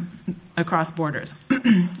borders.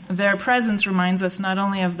 Their presence reminds us not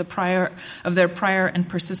only of their prior and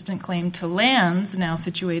persistent claim to lands now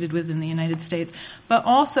situated within the United States, but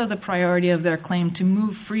also the priority of their claim to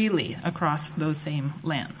move freely across those same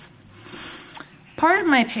lands. Part of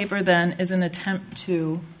my paper, then, is an attempt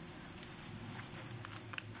to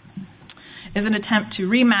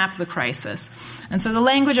remap the crisis. And so the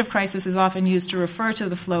language of crisis is often used to refer to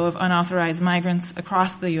the flow of unauthorized migrants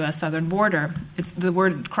across the U.S. southern border. The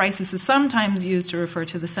word crisis is sometimes used to refer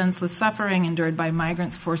to the senseless suffering endured by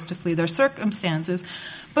migrants forced to flee their circumstances,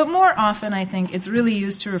 but more often, I think, it's really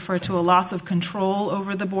used to refer to a loss of control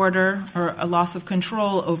over the border or a loss of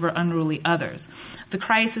control over unruly others. The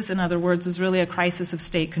crisis, in other words, is really a crisis of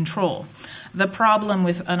state control. The problem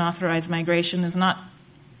with unauthorized migration is not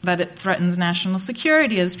that it threatens national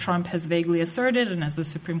security, as Trump has vaguely asserted and as the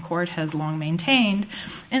Supreme Court has long maintained.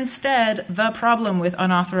 Instead, the problem with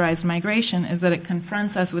unauthorized migration is that it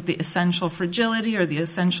confronts us with the essential fragility or the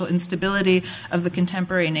essential instability of the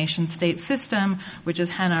contemporary nation-state system, which, as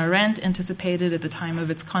Hannah Arendt anticipated at the time of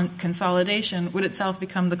its consolidation, would itself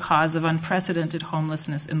become the cause of unprecedented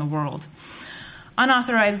homelessness in the world.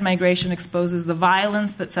 Unauthorized migration exposes the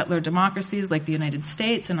violence that settler democracies like the United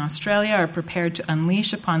States and Australia are prepared to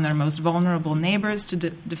unleash upon their most vulnerable neighbors to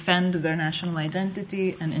defend their national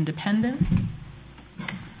identity and independence.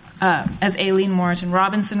 As Aileen Moreton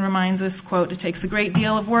Robinson reminds us, quote, "It takes a great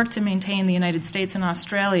deal of work to maintain the United States and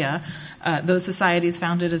Australia, those societies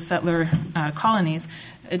founded as settler colonies.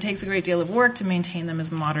 It takes a great deal of work to maintain them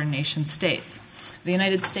as modern nation states. The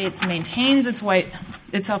United States maintains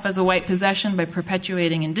itself as a white possession by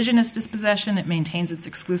perpetuating indigenous dispossession. It maintains its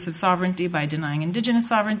exclusive sovereignty by denying indigenous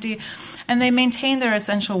sovereignty. And they maintain their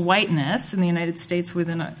essential whiteness in the United States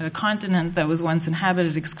within a continent that was once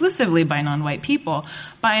inhabited exclusively by non-white people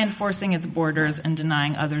by enforcing its borders and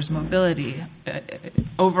denying others' mobility,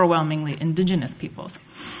 overwhelmingly indigenous peoples.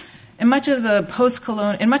 In much of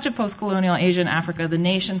post-colonial Asia and Africa, the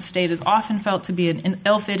nation-state is often felt to be an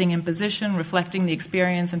ill-fitting imposition, reflecting the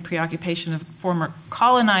experience and preoccupation of former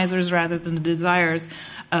colonizers rather than the desires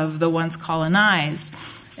of the once colonized.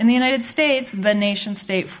 In the United States, the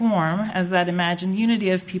nation-state form, as that imagined unity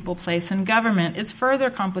of people, place, and government, is further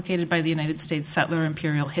complicated by the United States settler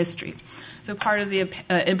imperial history. So in part of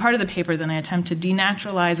the paper, then, I attempt to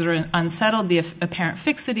denaturalize or unsettle the apparent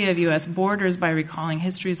fixity of U.S. borders by recalling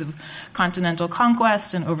histories of continental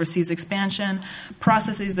conquest and overseas expansion,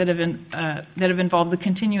 processes that have involved the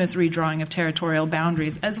continuous redrawing of territorial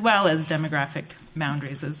boundaries as well as demographic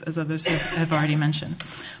boundaries, as others have already mentioned.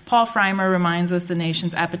 Paul Freimer reminds us the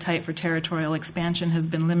nation's appetite for territorial expansion has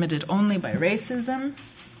been limited only by racism.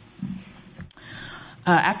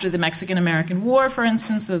 After the Mexican-American War, for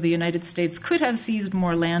instance, though the United States could have seized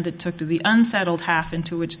more land, it took to the unsettled half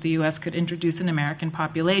into which the U.S. could introduce an American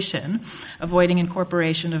population, avoiding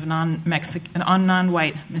incorporation of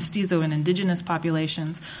non-white mestizo and indigenous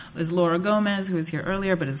populations. As Laura Gomez, who was here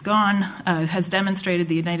earlier but is gone, has demonstrated,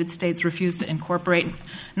 the United States refused to incorporate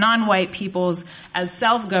non-white peoples as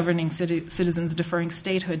self-governing citizens, deferring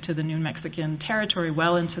statehood to the New Mexican territory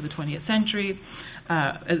well into the 20th century.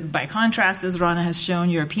 By contrast, as Rana has shown,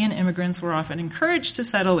 European immigrants were often encouraged to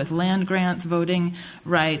settle with land grants, voting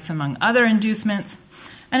rights, among other inducements.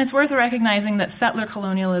 And it's worth recognizing that settler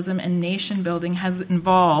colonialism and nation building has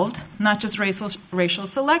involved not just racial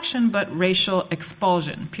selection, but racial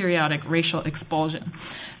expulsion, periodic racial expulsion.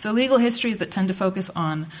 So legal histories that tend to focus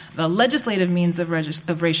on the legislative means of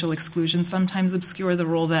racial exclusion sometimes obscure the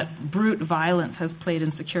role that brute violence has played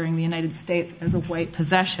in securing the United States as a white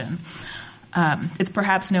possession. It's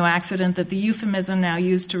perhaps no accident that the euphemism now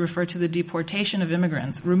used to refer to the deportation of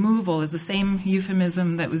immigrants, removal, is the same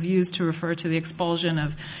euphemism that was used to refer to the expulsion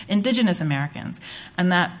of indigenous Americans.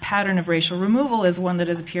 And that pattern of racial removal is one that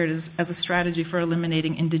has appeared as a strategy for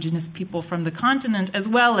eliminating indigenous people from the continent as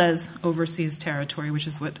well as overseas territory, which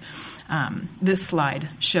is what this slide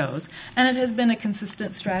shows. And it has been a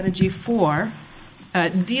consistent strategy for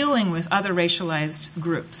dealing with other racialized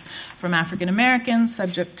groups, from African Americans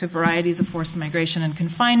subject to varieties of forced migration and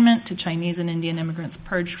confinement, to Chinese and Indian immigrants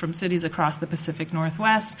purged from cities across the Pacific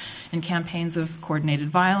Northwest in campaigns of coordinated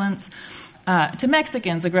violence, to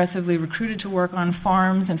Mexicans aggressively recruited to work on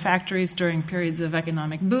farms and factories during periods of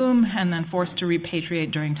economic boom and then forced to repatriate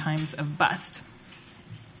during times of bust.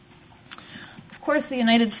 Of course, the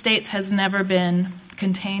United States has never been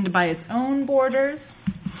contained by its own borders.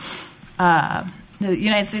 The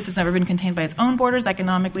United States has never been contained by its own borders,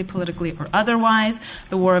 economically, politically, or otherwise.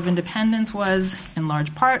 The War of Independence was, in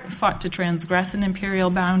large part, fought to transgress an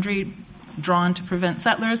imperial boundary drawn to prevent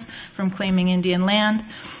settlers from claiming Indian land.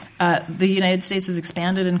 The United States has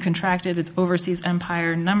expanded and contracted its overseas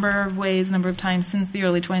empire a number of times since the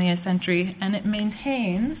early 20th century, and it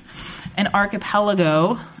maintains an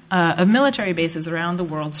archipelago of military bases around the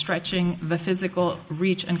world, stretching the physical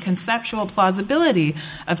reach and conceptual plausibility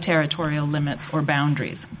of territorial limits or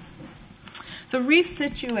boundaries. So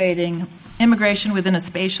resituating immigration within a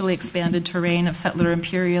spatially expanded terrain of settler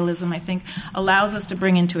imperialism, I think, allows us to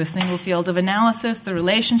bring into a single field of analysis the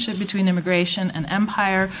relationship between immigration and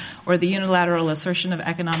empire, or the unilateral assertion of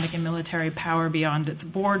economic and military power beyond its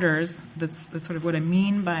borders. That's sort of what I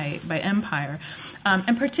mean by empire,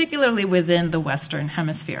 and particularly within the Western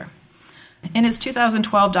Hemisphere. In his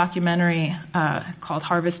 2012 documentary called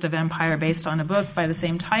Harvest of Empire, based on a book by the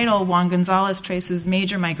same title, Juan Gonzalez traces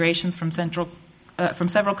major migrations from several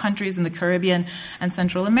countries in the Caribbean and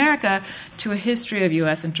Central America to a history of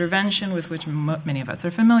U.S. intervention with which many of us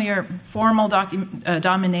are familiar, formal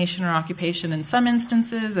domination or occupation in some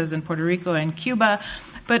instances, as in Puerto Rico and Cuba,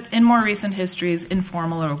 but in more recent histories,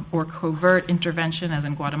 informal or covert intervention, as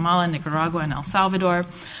in Guatemala, Nicaragua, and El Salvador.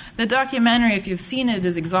 The documentary, if you've seen it,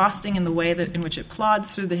 is exhausting in the way that in which it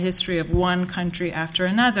plods through the history of one country after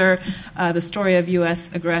another. The story of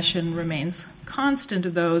U.S. aggression remains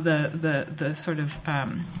constant, though the sort of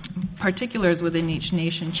particulars within each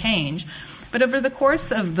nation change. But over the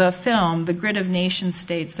course of the film, the grid of nation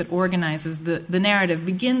states that organizes the narrative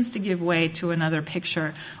begins to give way to another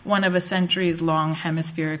picture, one of a centuries-long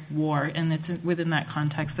hemispheric war, and it's within that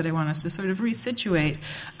context that I want us to sort of resituate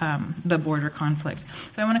the border conflict.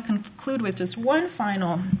 So I want to conclude with just one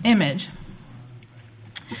final image.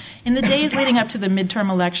 In the days leading up to the midterm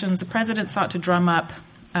elections, the president sought to drum up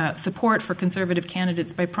support for conservative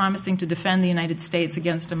candidates by promising to defend the United States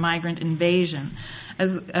against a migrant invasion.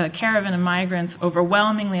 As a caravan of migrants,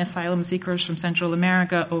 overwhelmingly asylum seekers from Central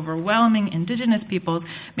America, overwhelming indigenous peoples,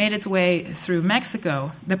 made its way through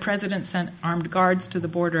Mexico, the president sent armed guards to the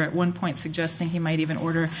border, at one point suggesting he might even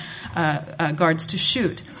order guards to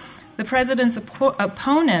shoot. The president's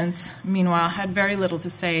opponents, meanwhile, had very little to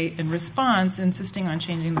say in response, insisting on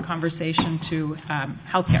changing the conversation to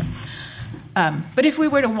healthcare. But if we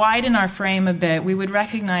were to widen our frame a bit, we would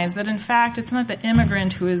recognize that, in fact, it's not the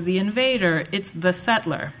immigrant who is the invader, it's the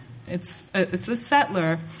settler. It's the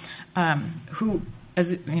settler who,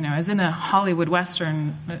 as in a Hollywood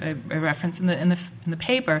Western I reference in the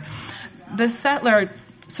paper, the settler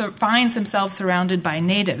finds himself surrounded by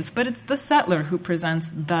natives, but it's the settler who presents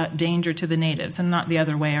the danger to the natives and not the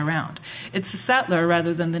other way around. It's the settler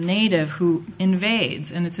rather than the native who invades,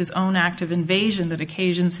 and it's his own act of invasion that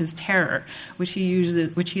occasions his terror, which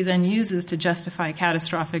he then uses to justify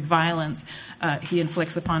catastrophic violence he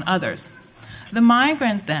inflicts upon others. The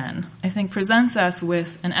migrant, then, I think, presents us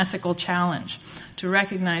with an ethical challenge to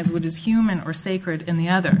recognize what is human or sacred in the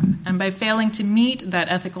other. And by failing to meet that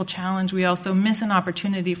ethical challenge, we also miss an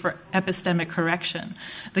opportunity for epistemic correction.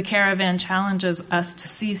 The caravan challenges us to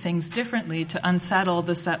see things differently, to unsettle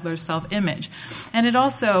the settler's self-image. And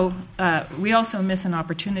we also miss an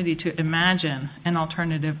opportunity to imagine an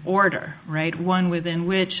alternative order, right? One within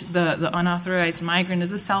which the unauthorized migrant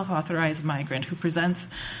is a self-authorized migrant who presents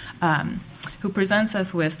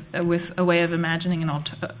us with a way of imagining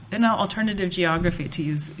an alternative geography, to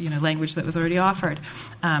use language that was already offered,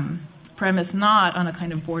 premised not on a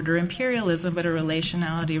kind of border imperialism, but a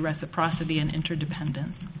relationality, reciprocity, and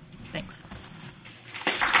interdependence. Thanks.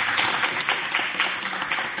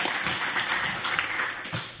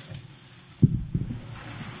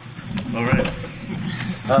 All right.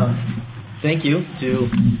 Thank you to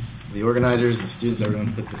the organizers, the students, everyone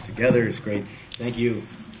who put this together. It's great. Thank you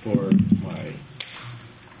for my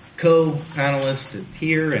co-panelists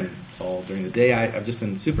here and all during the day. I've just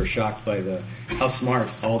been super shocked by how smart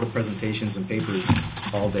all the presentations and papers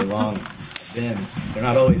all day long have been. They're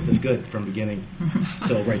not always this good from beginning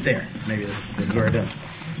till right there. Maybe this is where it ends.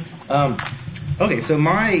 Okay, so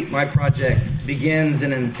my project begins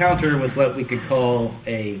an encounter with what we could call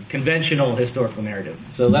a conventional historical narrative.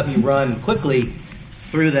 So let me run quickly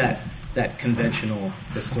through that conventional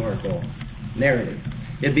historical narrative.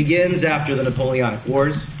 It begins after the Napoleonic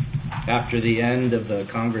Wars, after the end of the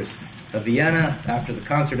Congress of Vienna, after the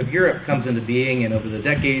Concert of Europe comes into being, and over the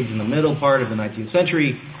decades in the middle part of the 19th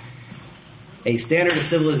century, a standard of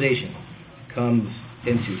civilization comes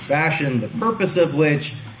into fashion, the purpose of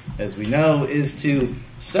which, as we know, is to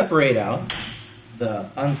separate out the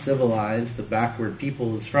uncivilized, the backward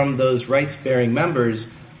peoples from those rights-bearing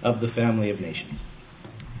members of the family of nations.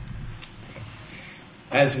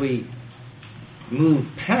 As we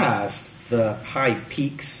move past the high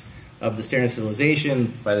peaks of the standard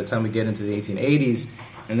civilization by the time we get into the 1880s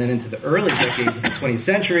and then into the early decades of the 20th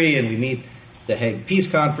century, and we meet the Hague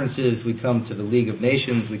Peace Conferences, we come to the League of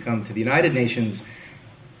Nations, we come to the United Nations.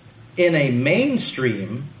 In a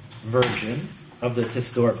mainstream version of this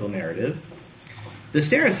historical narrative, the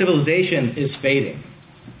standard civilization is fading,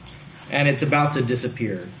 and it's about to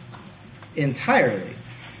disappear entirely.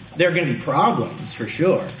 There are going to be problems, for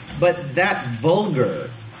sure, but that vulgar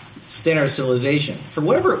standard civilization, for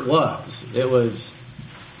whatever it was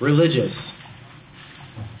religious,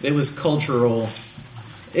 it was cultural,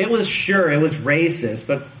 it was racist,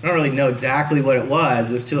 but I don't really know exactly what it was.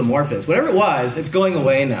 It was too amorphous. Whatever it was, it's going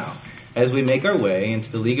away now as we make our way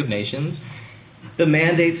into the League of Nations. The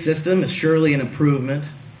mandate system is surely an improvement,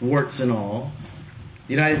 warts and all.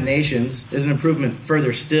 The United Nations is an improvement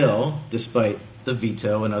further still, despite the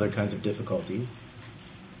veto and other kinds of difficulties.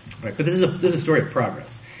 Right, but this is a story of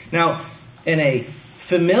progress. Now, in a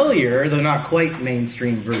familiar, though not quite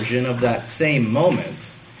mainstream version of that same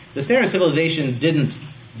moment, the standard civilization didn't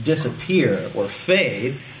disappear or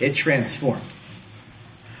fade, it transformed.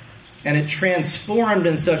 And it transformed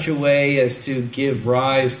in such a way as to give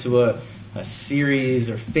rise to a series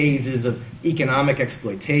or phases of economic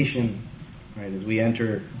exploitation, right, as we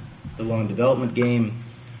enter the loan development game.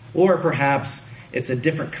 Or perhaps it's a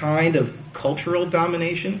different kind of cultural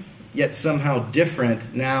domination, yet somehow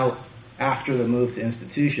different now after the move to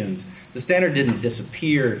institutions. The standard didn't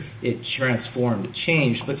disappear, it transformed, it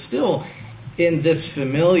changed, but still in this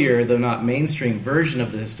familiar, though not mainstream version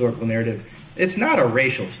of the historical narrative, it's not a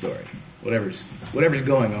racial story, whatever's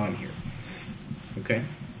going on here. Okay?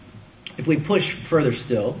 If we push further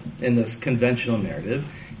still in this conventional narrative,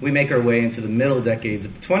 we make our way into the middle decades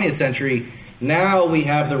of the 20th century. Now we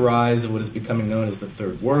have the rise of what is becoming known as the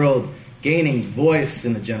Third World, gaining voice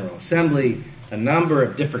in the General Assembly, a number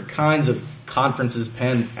of different kinds of conferences,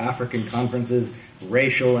 Pan-African conferences,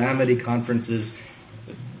 racial amity conferences,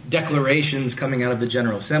 declarations coming out of the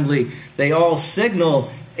General Assembly. They all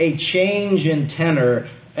signal a change in tenor,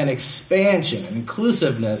 an expansion, an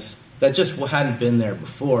inclusiveness that just hadn't been there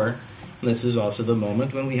before. And this is also the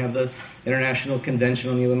moment when we have the International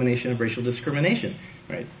Convention on the Elimination of Racial Discrimination,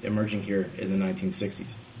 right, emerging here in the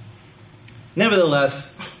 1960s.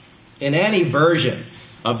 Nevertheless, in any version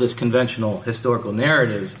of this conventional historical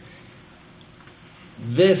narrative,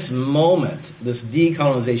 this moment, this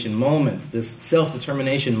decolonization moment, this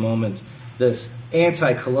self-determination moment, this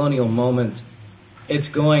anti-colonial moment, it's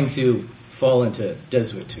going to fall into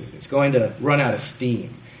desuetude. It's going to run out of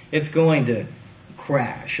steam. It's going to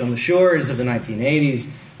crash on the shores of the 1980s.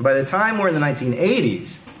 And by the time we're in the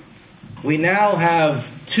 1980s, we now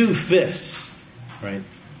have two fists, right?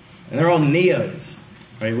 And they're all neos,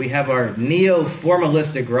 right? We have our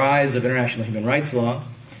neo-formalistic rise of international human rights law,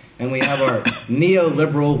 and we have our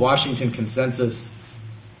neoliberal Washington consensus,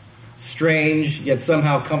 strange yet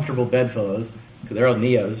somehow comfortable bedfellows, because they're all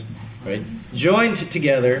neos, right? Joined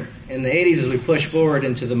together in the 80s as we push forward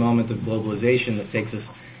into the moment of globalization that takes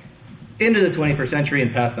us into the 21st century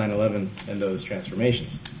and past 9/11 and those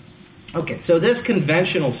transformations. Okay, so this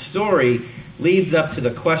conventional story leads up to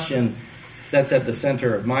the question that's at the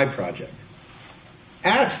center of my project.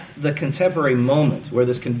 At the contemporary moment where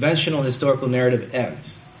this conventional historical narrative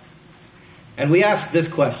ends, and we ask this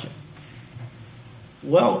question,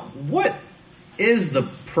 well, what is the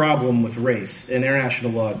problem with race in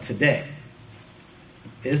international law today?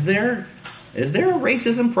 Is there a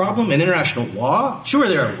racism problem in international law? Sure,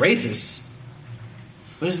 there are racists.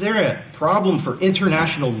 But is there a problem for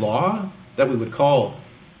international law that we would call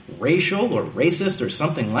racial or racist or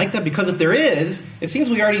something like that? Because if there is, it seems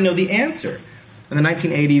we already know the answer. And the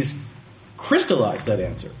 1980s crystallized that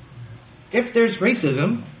answer. If there's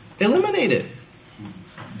racism, eliminate it.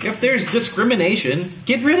 If there's discrimination,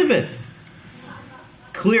 get rid of it.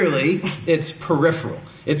 Clearly, it's peripheral.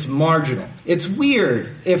 It's marginal. It's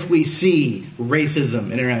weird if we see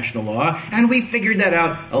racism in international law, and we figured that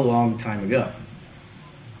out a long time ago.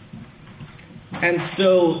 And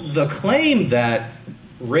so the claim that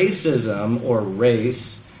racism or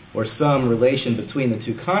race or some relation between the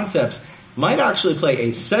two concepts might actually play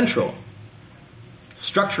a central,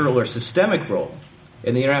 structural or systemic role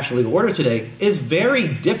in the international legal order today is very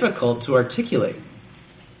difficult to articulate.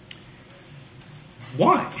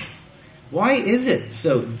 Why? Why is it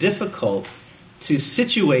so difficult to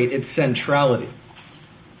situate its centrality?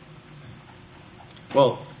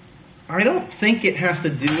 Well, I don't think it has to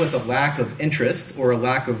do with a lack of interest or a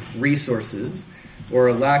lack of resources or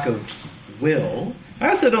a lack of will. I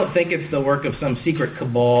also don't think it's the work of some secret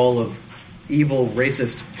cabal of evil,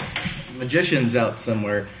 racist magicians out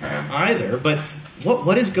somewhere either. But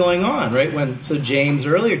what is going on, right? So James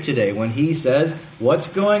earlier today, when he says, what's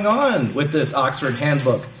going on with this Oxford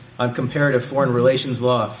Handbook on comparative foreign relations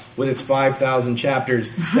law with its 5,000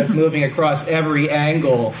 chapters that's moving across every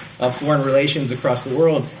angle of foreign relations across the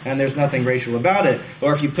world, and there's nothing racial about it.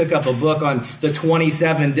 Or if you pick up a book on the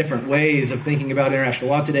 27 different ways of thinking about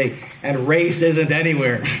international law today, and race isn't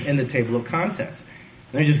anywhere in the table of contents.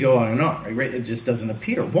 And they just go on and on. Right? It just doesn't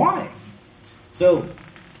appear. Why? So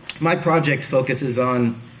my project focuses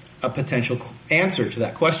on a potential answer to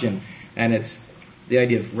that question, and it's the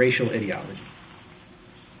idea of racial ideology.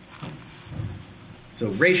 So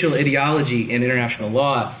racial ideology in international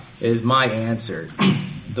law is my answer,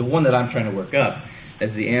 the one that I'm trying to work up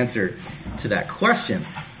as the answer to that question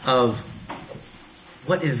of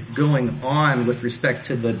what is going on with respect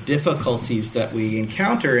to the difficulties that we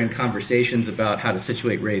encounter in conversations about how to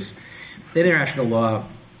situate race in international law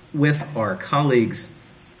with our colleagues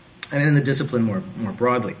and in the discipline more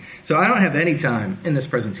broadly. So I don't have any time in this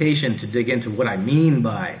presentation to dig into what I mean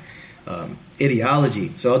by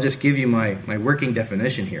ideology. So I'll just give you my working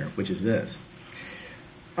definition here, which is this.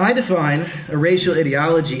 I define a racial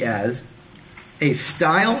ideology as a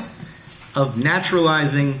style of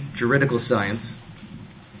naturalizing juridical science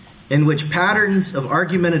in which patterns of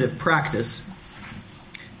argumentative practice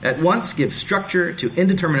at once give structure to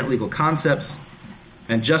indeterminate legal concepts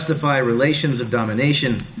and justify relations of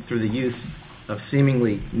domination through the use of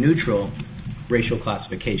seemingly neutral racial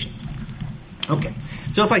classifications. Okay,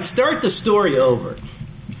 so if I start the story over,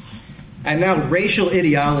 and now racial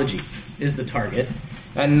ideology is the target,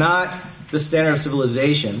 and not the standard of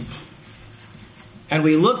civilization, and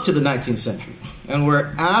we look to the 19th century, and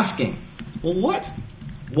we're asking, well, what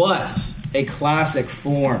was a classic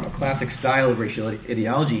form, a classic style of racial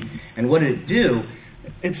ideology, and what did it do?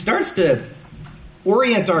 It starts to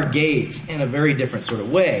orient our gaze in a very different sort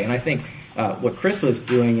of way, and I think what Chris was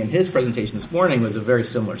doing in his presentation this morning was a very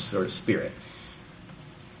similar sort of spirit.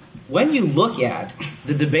 When you look at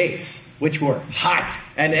the debates, which were hot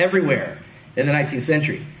and everywhere in the 19th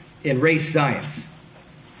century in race science,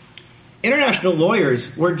 international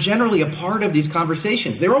lawyers were generally a part of these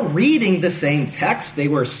conversations. They were all reading the same text. They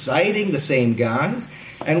were citing the same guys.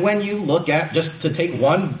 And when you look at, just to take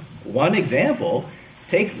one example,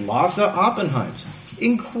 Take Lasse Oppenheim's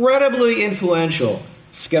incredibly influential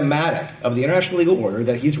schematic of the international legal order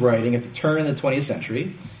that he's writing at the turn of the 20th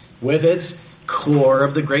century, with its core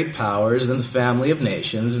of the great powers and the family of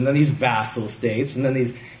nations, and then these vassal states, and then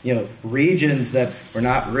these regions that were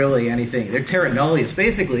not really anything. They're terra nullius.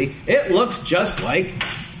 Basically, it looks just like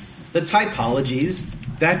the typologies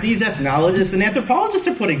that these ethnologists and anthropologists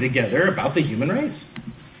are putting together about the human race.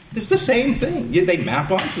 It's the same thing. They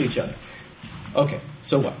map onto each other. Okay,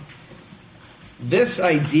 so what? This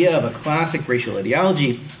idea of a classic racial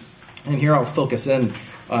ideology, and here I'll focus in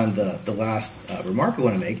on the last remark I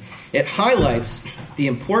want to make, it highlights the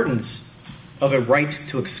importance of a right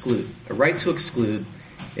to exclude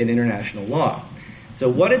in international law. So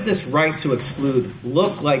what did this right to exclude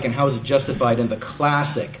look like, and how is it justified in the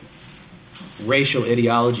classic racial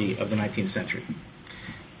ideology of the 19th century?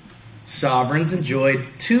 Sovereigns enjoyed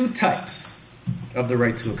two types of the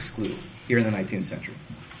right to exclude here in the 19th century.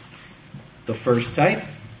 The first type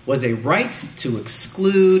was a right to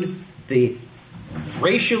exclude the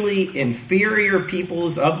racially inferior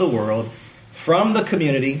peoples of the world from the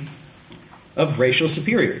community of racial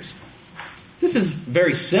superiors. This is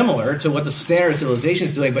very similar to what the Standard Civilization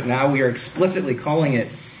is doing, but now we are explicitly calling it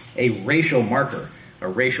a racial marker, a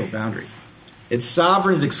racial boundary. It's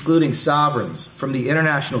sovereigns excluding sovereigns from the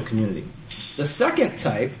international community. The second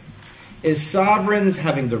type is sovereigns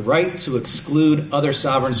having the right to exclude other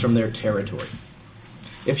sovereigns from their territory.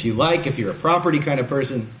 If you're a property kind of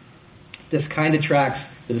person, this kind of tracks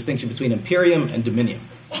the distinction between imperium and dominium.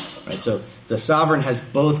 Right? So the sovereign has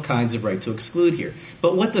both kinds of right to exclude here.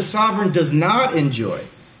 But what the sovereign does not enjoy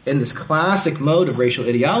in this classic mode of racial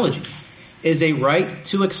ideology is a right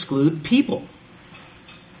to exclude people.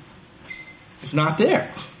 It's not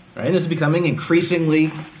there. Right? This is becoming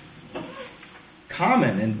increasingly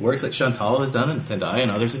common in works like Chantal has done and Tendai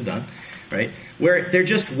and others have done, right? Where there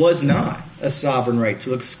just was not a sovereign right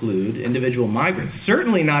to exclude individual migrants.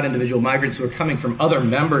 Certainly not individual migrants who are coming from other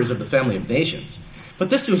members of the family of nations. But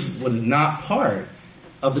this was not part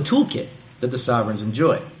of the toolkit that the sovereigns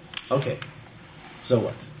enjoyed. Okay, so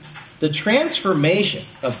what? The transformation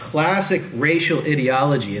of classic racial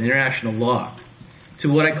ideology in international law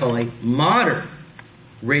to what I call a modern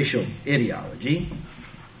racial ideology,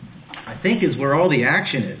 I think, is where all the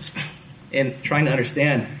action is in trying to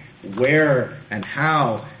understand where and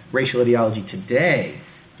how racial ideology today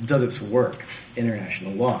does its work in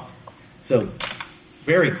international law. So,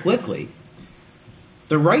 very quickly,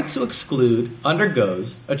 the right to exclude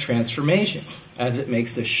undergoes a transformation as it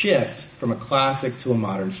makes the shift from a classic to a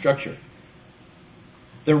modern structure.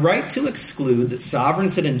 The right to exclude that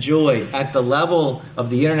sovereigns had enjoyed at the level of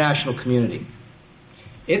the international community,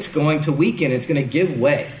 it's going to weaken, it's going to give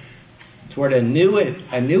way toward a new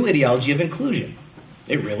ideology of inclusion.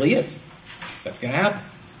 It really is. That's going to happen.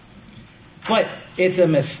 But it's a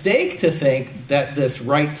mistake to think that this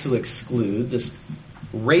right to exclude, this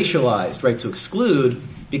racialized right to exclude,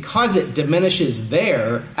 because it diminishes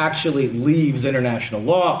there, actually leaves international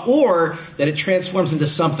law, or that it transforms into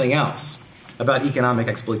something else about economic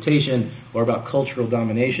exploitation or about cultural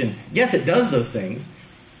domination. Yes, it does those things,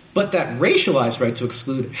 but that racialized right to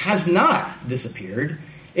exclude has not disappeared.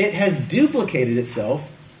 It has duplicated itself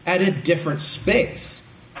at a different space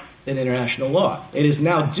in international law. It is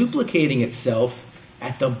now duplicating itself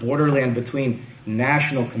at the borderland between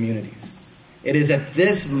national communities. It is at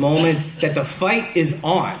this moment that the fight is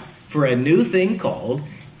on for a new thing called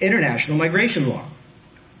international migration law.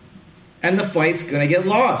 And the fight's going to get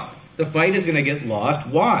lost. The fight is going to get lost.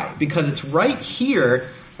 Why? Because it's right here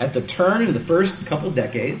at the turn in the first couple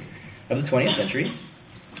decades of the 20th century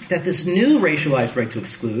that this new racialized right to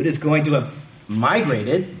exclude is going to have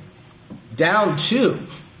migrated down to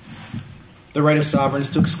the right of sovereigns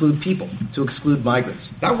to exclude people, to exclude migrants.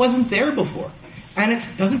 That wasn't there before. And it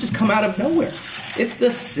doesn't just come out of nowhere. It's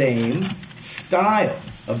the same style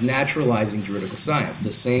of naturalizing juridical science,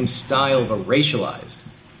 the same style of a racialized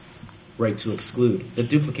right to exclude that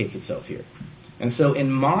duplicates itself here. And so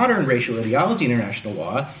in modern racial ideology in international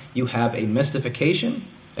law, you have a mystification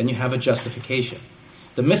and you have a justification.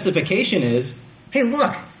 The mystification is, hey,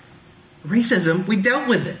 look, racism, we dealt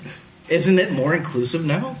with it. Isn't it more inclusive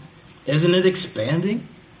now? Isn't it expanding?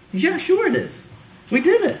 Yeah, sure it is. We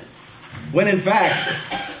did it. When in fact,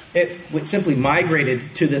 it simply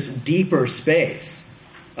migrated to this deeper space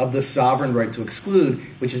of the sovereign right to exclude,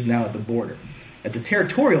 which is now at the border, at the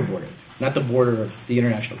territorial border, not the border of the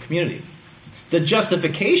international community. The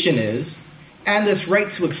justification is, and this right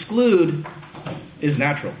to exclude is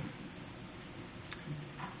natural.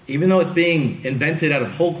 Even though it's being invented out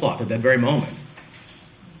of whole cloth at that very moment,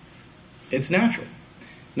 it's natural.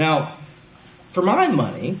 Now, for my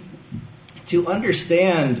money, to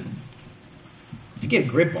understand, to get a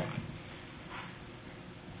grip on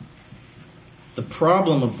the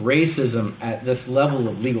problem of racism at this level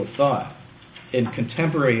of legal thought in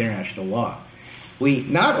contemporary international law, we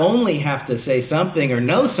not only have to say something or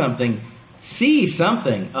know something, see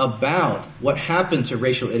something about what happened to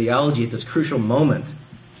racial ideology at this crucial moment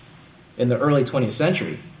in the early 20th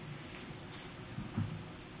century,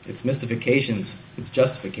 its mystifications, its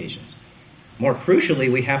justifications. More crucially,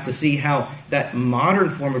 we have to see how that modern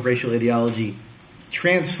form of racial ideology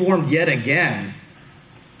transformed yet again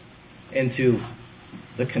into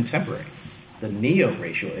the contemporary, the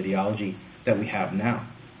neo-racial ideology that we have now.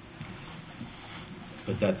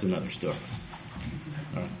 But that's another story.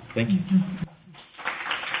 All right, thank you.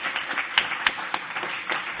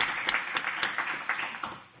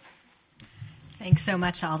 Thanks so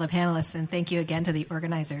much to all the panelists, and thank you again to the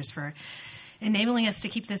organizers for enabling us to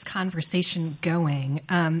keep this conversation going.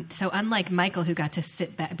 So unlike Michael, who got to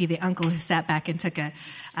sit back, be the uncle who sat back and took a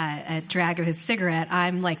drag of his cigarette,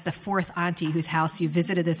 I'm like the fourth auntie whose house you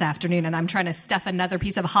visited this afternoon, and I'm trying to stuff another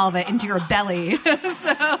piece of halva into your belly.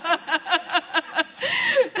 So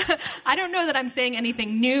I don't know that I'm saying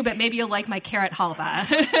anything new, but maybe you'll like my carrot halva.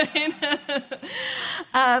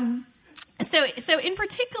 So in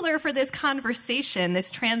particular for this conversation, this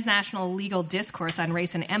transnational legal discourse on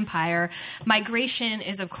race and empire, migration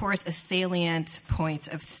is, of course, a salient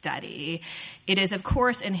point of study. It is, of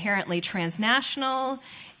course, inherently transnational.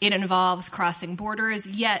 It involves crossing borders,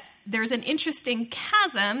 yet there's an interesting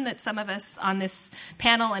chasm that some of us on this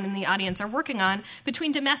panel and in the audience are working on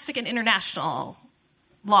between domestic and international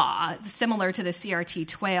law, similar to the CRT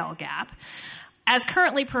TWAIL gap. As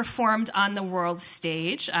currently performed on the world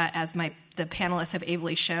stage, as the panelists have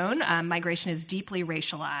ably shown, migration is deeply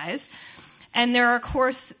racialized. And there are, of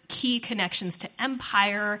course, key connections to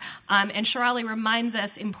empire. And Shirali reminds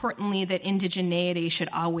us, importantly, that indigeneity should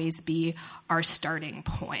always be our starting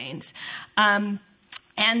point. And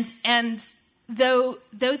though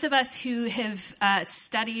those of us who have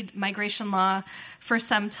studied migration law for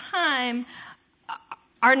some time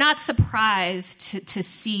are not surprised to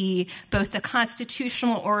see both the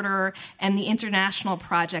constitutional order and the international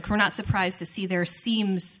project. We're not surprised to see their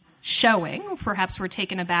seams showing. Perhaps we're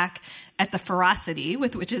taken aback at the ferocity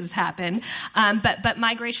with which it has happened. But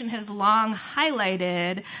migration has long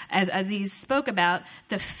highlighted, as Aziz spoke about,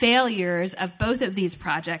 the failures of both of these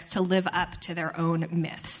projects to live up to their own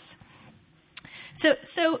myths.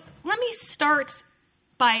 So let me start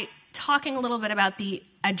by talking a little bit about the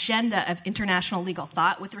agenda of international legal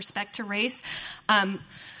thought with respect to race.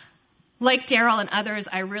 Like Daryl and others,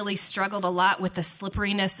 I really struggled a lot with the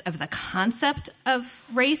slipperiness of the concept of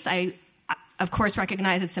race. I, of course,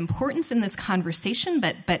 recognize its importance in this conversation,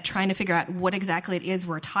 but trying to figure out what exactly it is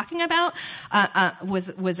we're talking about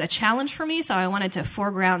was a challenge for me. So I wanted to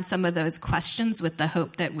foreground some of those questions with the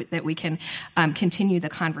hope that we can continue the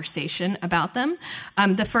conversation about them.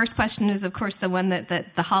 The first question is, of course, the one that the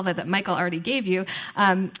halva that Michael already gave you,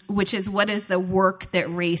 which is what is the work that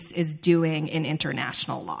race is doing in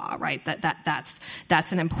international law, right?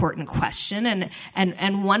 That's an important question.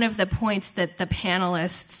 And one of the points that the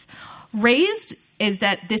panelists raised is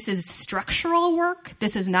that this is structural work.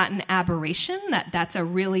 This is not an aberration. That's a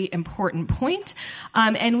really important point.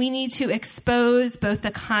 And we need to expose both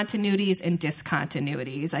the continuities and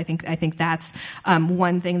discontinuities. I think that's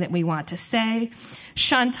one thing that we want to say.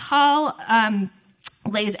 Chantal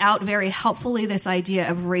lays out very helpfully this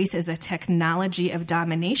idea of race as a technology of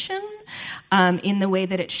domination. In the way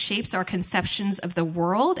that it shapes our conceptions of the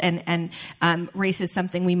world, and race is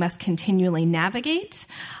something we must continually navigate.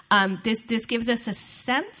 This gives us a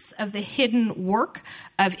sense of the hidden work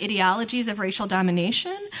of ideologies of racial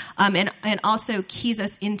domination, and also keys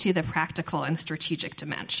us into the practical and strategic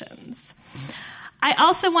dimensions. I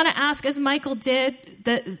also want to ask, as Michael did,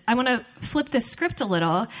 I want to flip the script a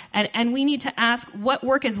little, and we need to ask, what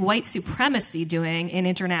work is white supremacy doing in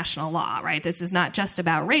international law, right? This is not just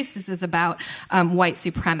about race, this is about white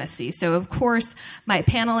supremacy. So, of course, my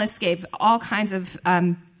panelists gave all kinds of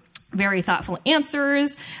very thoughtful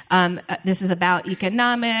answers. This is about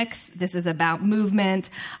economics. This is about movement.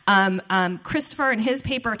 Christopher, in his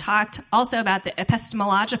paper, talked also about the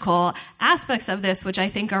epistemological aspects of this, which I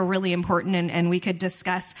think are really important, and we could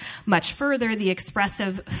discuss much further the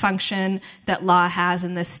expressive function that law has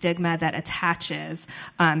and the stigma that attaches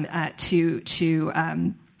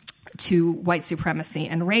to white supremacy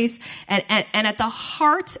and race. And at the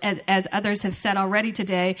heart, as others have said already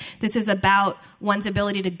today, this is about one's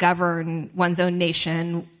ability to govern one's own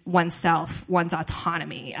nation, oneself, one's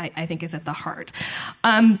autonomy, I think is at the heart.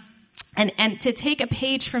 And to take a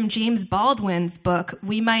page from James Baldwin's book,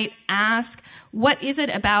 we might ask, what is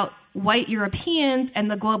it about white Europeans and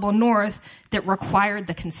the global north that required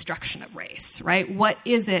the construction of race, right? What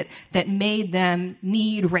is it that made them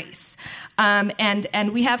need race?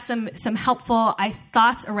 And we have some helpful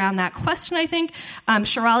thoughts around that question, I think.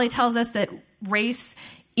 Shirali tells us that race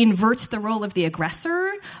inverts the role of the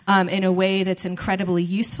aggressor in a way that's incredibly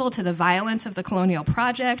useful to the violence of the colonial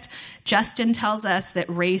project. Justin tells us that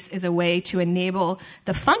race is a way to enable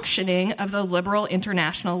the functioning of the liberal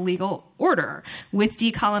international legal order. With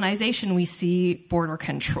decolonization, we see border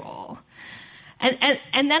control.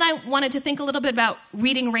 And then I wanted to think a little bit about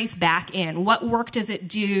reading race back in. What work does it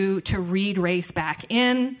do to read race back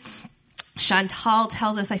in? Chantal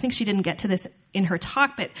tells us, I think she didn't get to this in her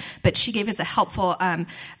talk, but she gave us a helpful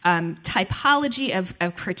typology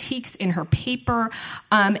of critiques in her paper.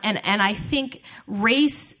 And I think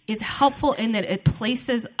race is helpful in that it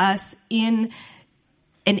places us in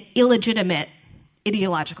an illegitimate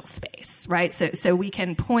ideological space, right? So we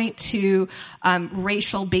can point to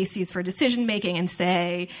racial bases for decision making and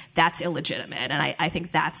say that's illegitimate. And I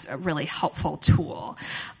think that's a really helpful tool.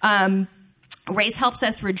 Race helps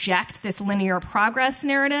us reject this linear progress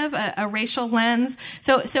narrative, a racial lens.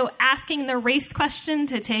 So asking the race question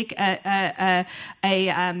to take a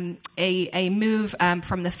move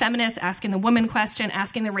from the feminist, asking the woman question,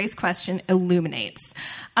 asking the race question illuminates.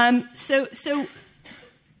 So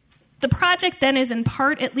the project then is in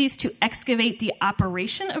part at least to excavate the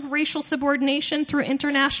operation of racial subordination through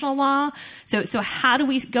international law. So how do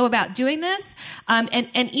we go about doing this?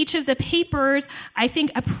 And each of the papers, I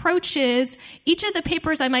think, approaches, each of the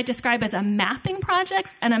papers I might describe as a mapping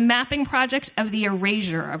project and a mapping project of the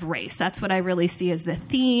erasure of race. That's what I really see as the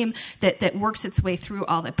theme that works its way through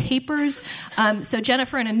all the papers. So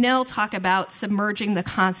Jennifer and Anil talk about submerging the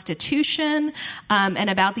Constitution and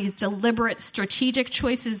about these deliberate strategic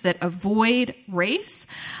choices that avoid race.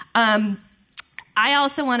 I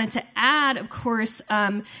also wanted to add, of course,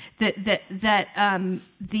 that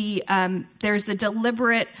there's a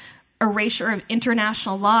deliberate erasure of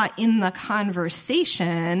international law in the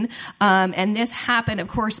conversation, and this happened, of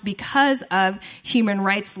course, because of human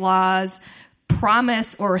rights law's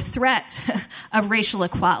promise or threat of racial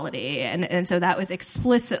equality, and so that was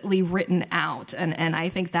explicitly written out, and I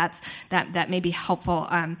think that may be helpful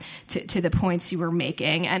to the points you were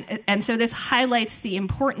making, and so this highlights the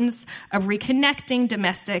importance of reconnecting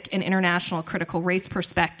domestic and international critical race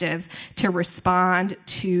perspectives to respond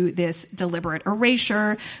to this deliberate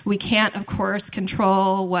erasure. We can't, of course,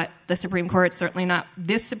 control what the Supreme Court, certainly not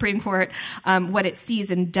this Supreme Court, what it sees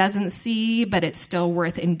and doesn't see, but it's still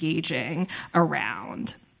worth engaging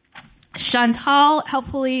around. Chantal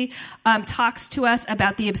helpfully talks to us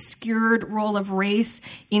about the obscured role of race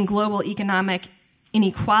in global economic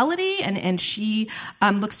inequality, and she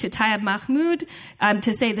looks to Tayyab Mahmood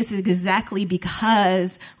to say this is exactly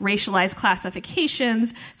because racialized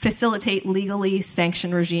classifications facilitate legally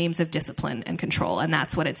sanctioned regimes of discipline and control, and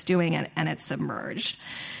that's what it's doing, and it's submerged.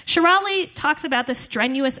 Shirali talks about the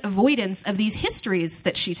strenuous avoidance of these histories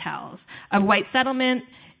that she tells, of white settlement,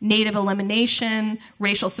 Native elimination,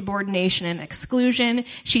 racial subordination, and exclusion.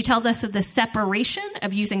 She tells us of the separation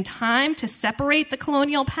of using time to separate the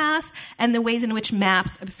colonial past and the ways in which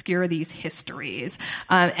maps obscure these histories,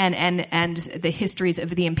 and the histories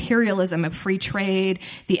of the imperialism of free trade,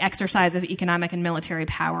 the exercise of economic and military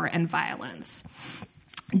power and violence.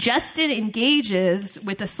 Justin engages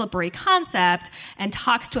with the slippery concept and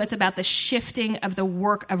talks to us about the shifting of the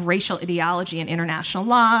work of racial ideology in international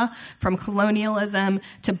law from colonialism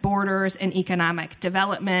to borders and economic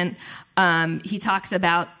development. He talks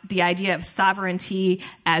about the idea of sovereignty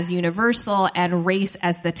as universal and race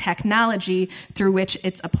as the technology through which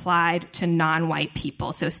it's applied to non-white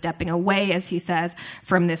people. So stepping away, as he says,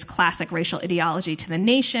 from this classic racial ideology to the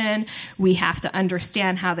nation, we have to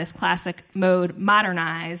understand how this classic mode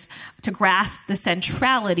modernized to grasp the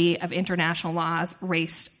centrality of international law's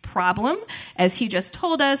race problem. As he just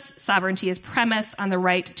told us, sovereignty is premised on the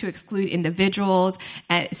right to exclude individuals,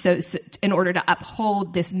 so in order to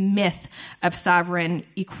uphold this myth of sovereign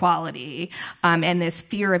equality, and this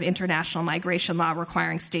fear of international migration law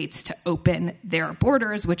requiring states to open their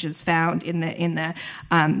borders, which is found in the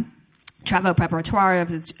travaux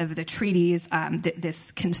préparatoires of the treaties,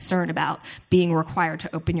 this concern about being required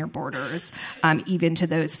to open your borders, even to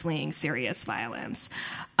those fleeing serious violence.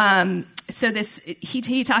 So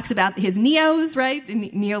he talks about his neos, right?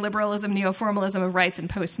 Neoliberalism, neoformalism of rights, and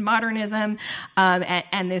postmodernism,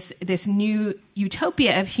 and this new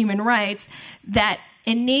utopia of human rights that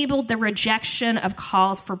enabled the rejection of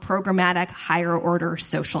calls for programmatic higher order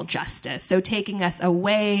social justice. So taking us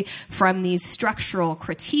away from these structural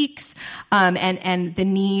critiques and the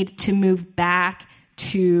need to move back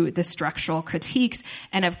to the structural critiques.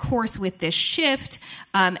 And of course, with this shift,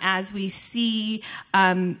 as we see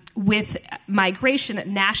with migration,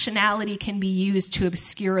 nationality can be used to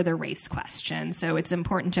obscure the race question. So it's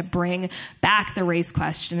important to bring back the race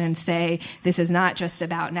question and say, this is not just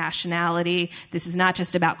about nationality, this is not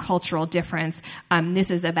just about cultural difference, this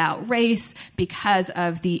is about race because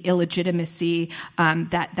of the illegitimacy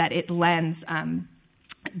that it lends,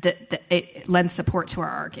 it lends support to our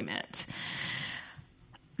argument.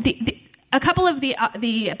 A couple of the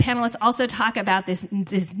panelists also talk about this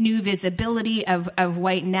new visibility of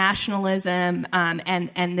white nationalism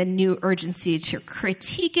and the new urgency to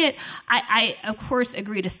critique it. I of course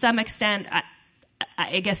agree to some extent.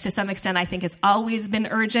 I guess to some extent, I think it's always been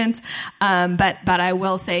urgent. But I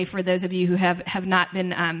will say, for those of you who have not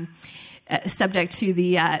been subject to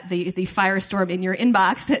the firestorm in your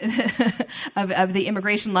inbox of the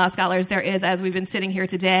immigration law scholars, there is, as we've been sitting here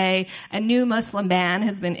today, a new Muslim ban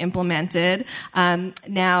has been implemented,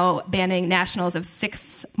 now banning nationals of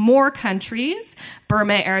 6 more countries: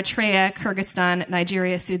 Burma, Eritrea, Kyrgyzstan,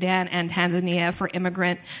 Nigeria, Sudan, and Tanzania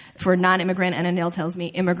for non-immigrant, and Anil tells me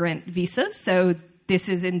immigrant visas. So this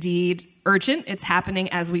is indeed urgent. It's happening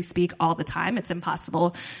as we speak all the time. It's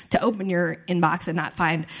impossible to open your inbox and not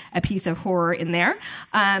find a piece of horror in there.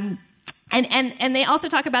 And they also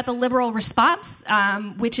talk about the liberal response,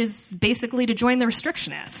 which is basically to join the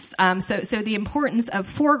restrictionists. So the importance of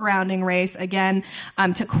foregrounding race, again,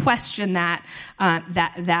 to question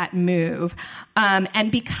that move.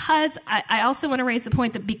 And because I also want to raise the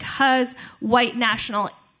point that because white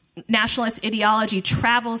nationalist ideology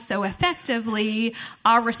travels so effectively,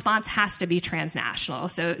 our response has to be transnational.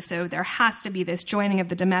 So there has to be this joining of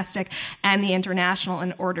the domestic and the international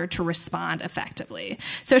in order to respond effectively.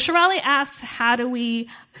 So Shirali asks, how do we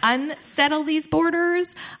unsettle these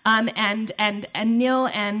borders? And Neil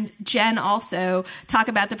and Jen also talk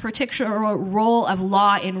about the particular role of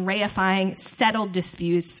law in reifying settled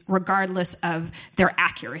disputes regardless of their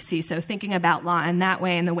accuracy. So thinking about law in that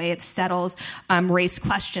way and the way it settles race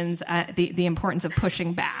questions, the importance of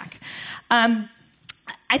pushing back.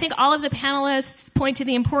 I think all of the panelists point to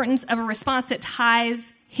the importance of a response that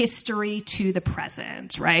ties history to the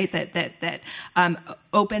present, right? That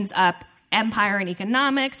opens up empire and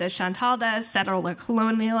economics, as Chantal does, settler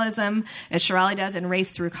colonialism, as Shirali does, and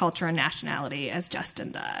race through culture and nationality, as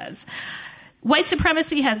Justin does. White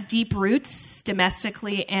supremacy has deep roots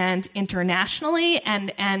domestically and internationally,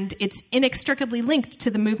 and it's inextricably linked to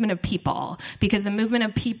the movement of people, because the movement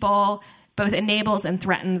of people both enables and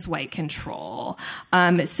threatens white control.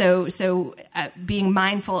 So being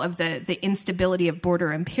mindful of the instability of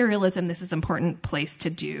border imperialism, this is an important place to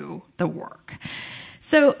do the work.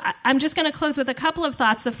 So I'm just going to close with a couple of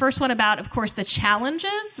thoughts. The first one about, of course, the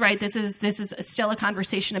challenges, right? This is still a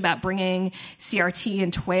conversation about bringing CRT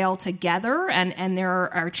and TWAIL together, and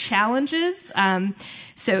there are challenges.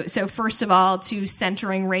 So first of all, to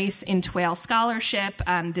centering race in TWAIL scholarship,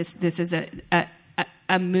 this is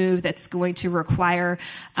a move that's going to require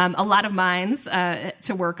a lot of minds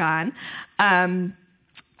to work on. And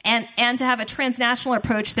to have a transnational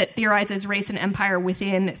approach that theorizes race and empire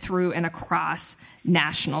within, through, and across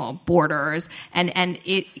national borders, and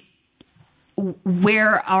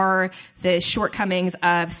where are the shortcomings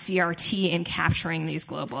of CRT in capturing these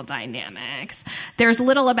global dynamics? There's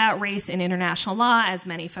little about race in international law, as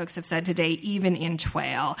many folks have said today, even in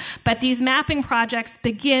TWAIL. But these mapping projects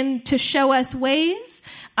begin to show us ways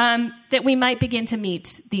that we might begin to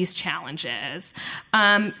meet these challenges.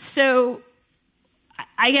 So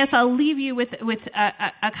I guess I'll leave you with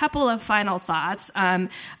a couple of final thoughts.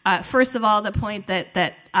 First of all, the point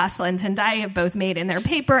that Asla and Tendai have both made in their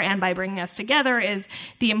paper, and by bringing us together, is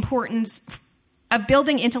the importance of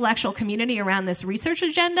building intellectual community around this research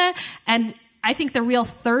agenda. And I think the real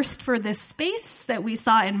thirst for this space that we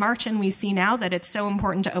saw in March and we see now, that it's so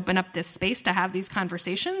important to open up this space to have these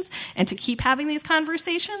conversations and to keep having these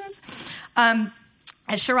conversations.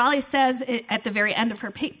 As Shirali says at the very end of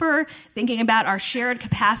her paper, thinking about our shared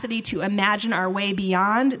capacity to imagine our way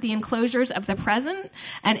beyond the enclosures of the present,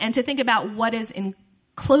 and to think about what is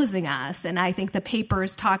enclosing us. And I think the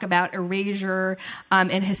papers talk about erasure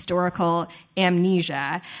and historical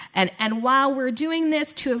amnesia. And while we're doing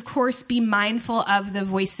this, to of course be mindful of the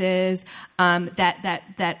voices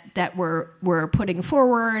that we're putting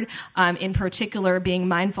forward, in particular being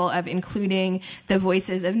mindful of including the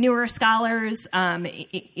voices of newer scholars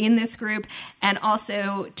in this group, and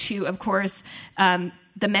also to of course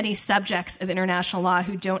the many subjects of international law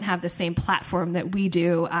who don't have the same platform that we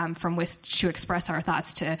do from which to express our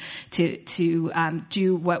thoughts, to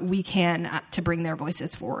do what we can to bring their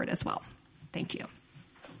voices forward as well. Thank you.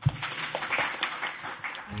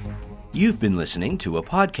 You've been listening to a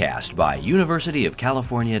podcast by University of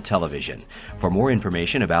California Television. For more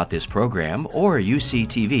information about this program or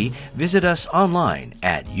UCTV, visit us online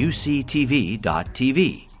at uctv.tv.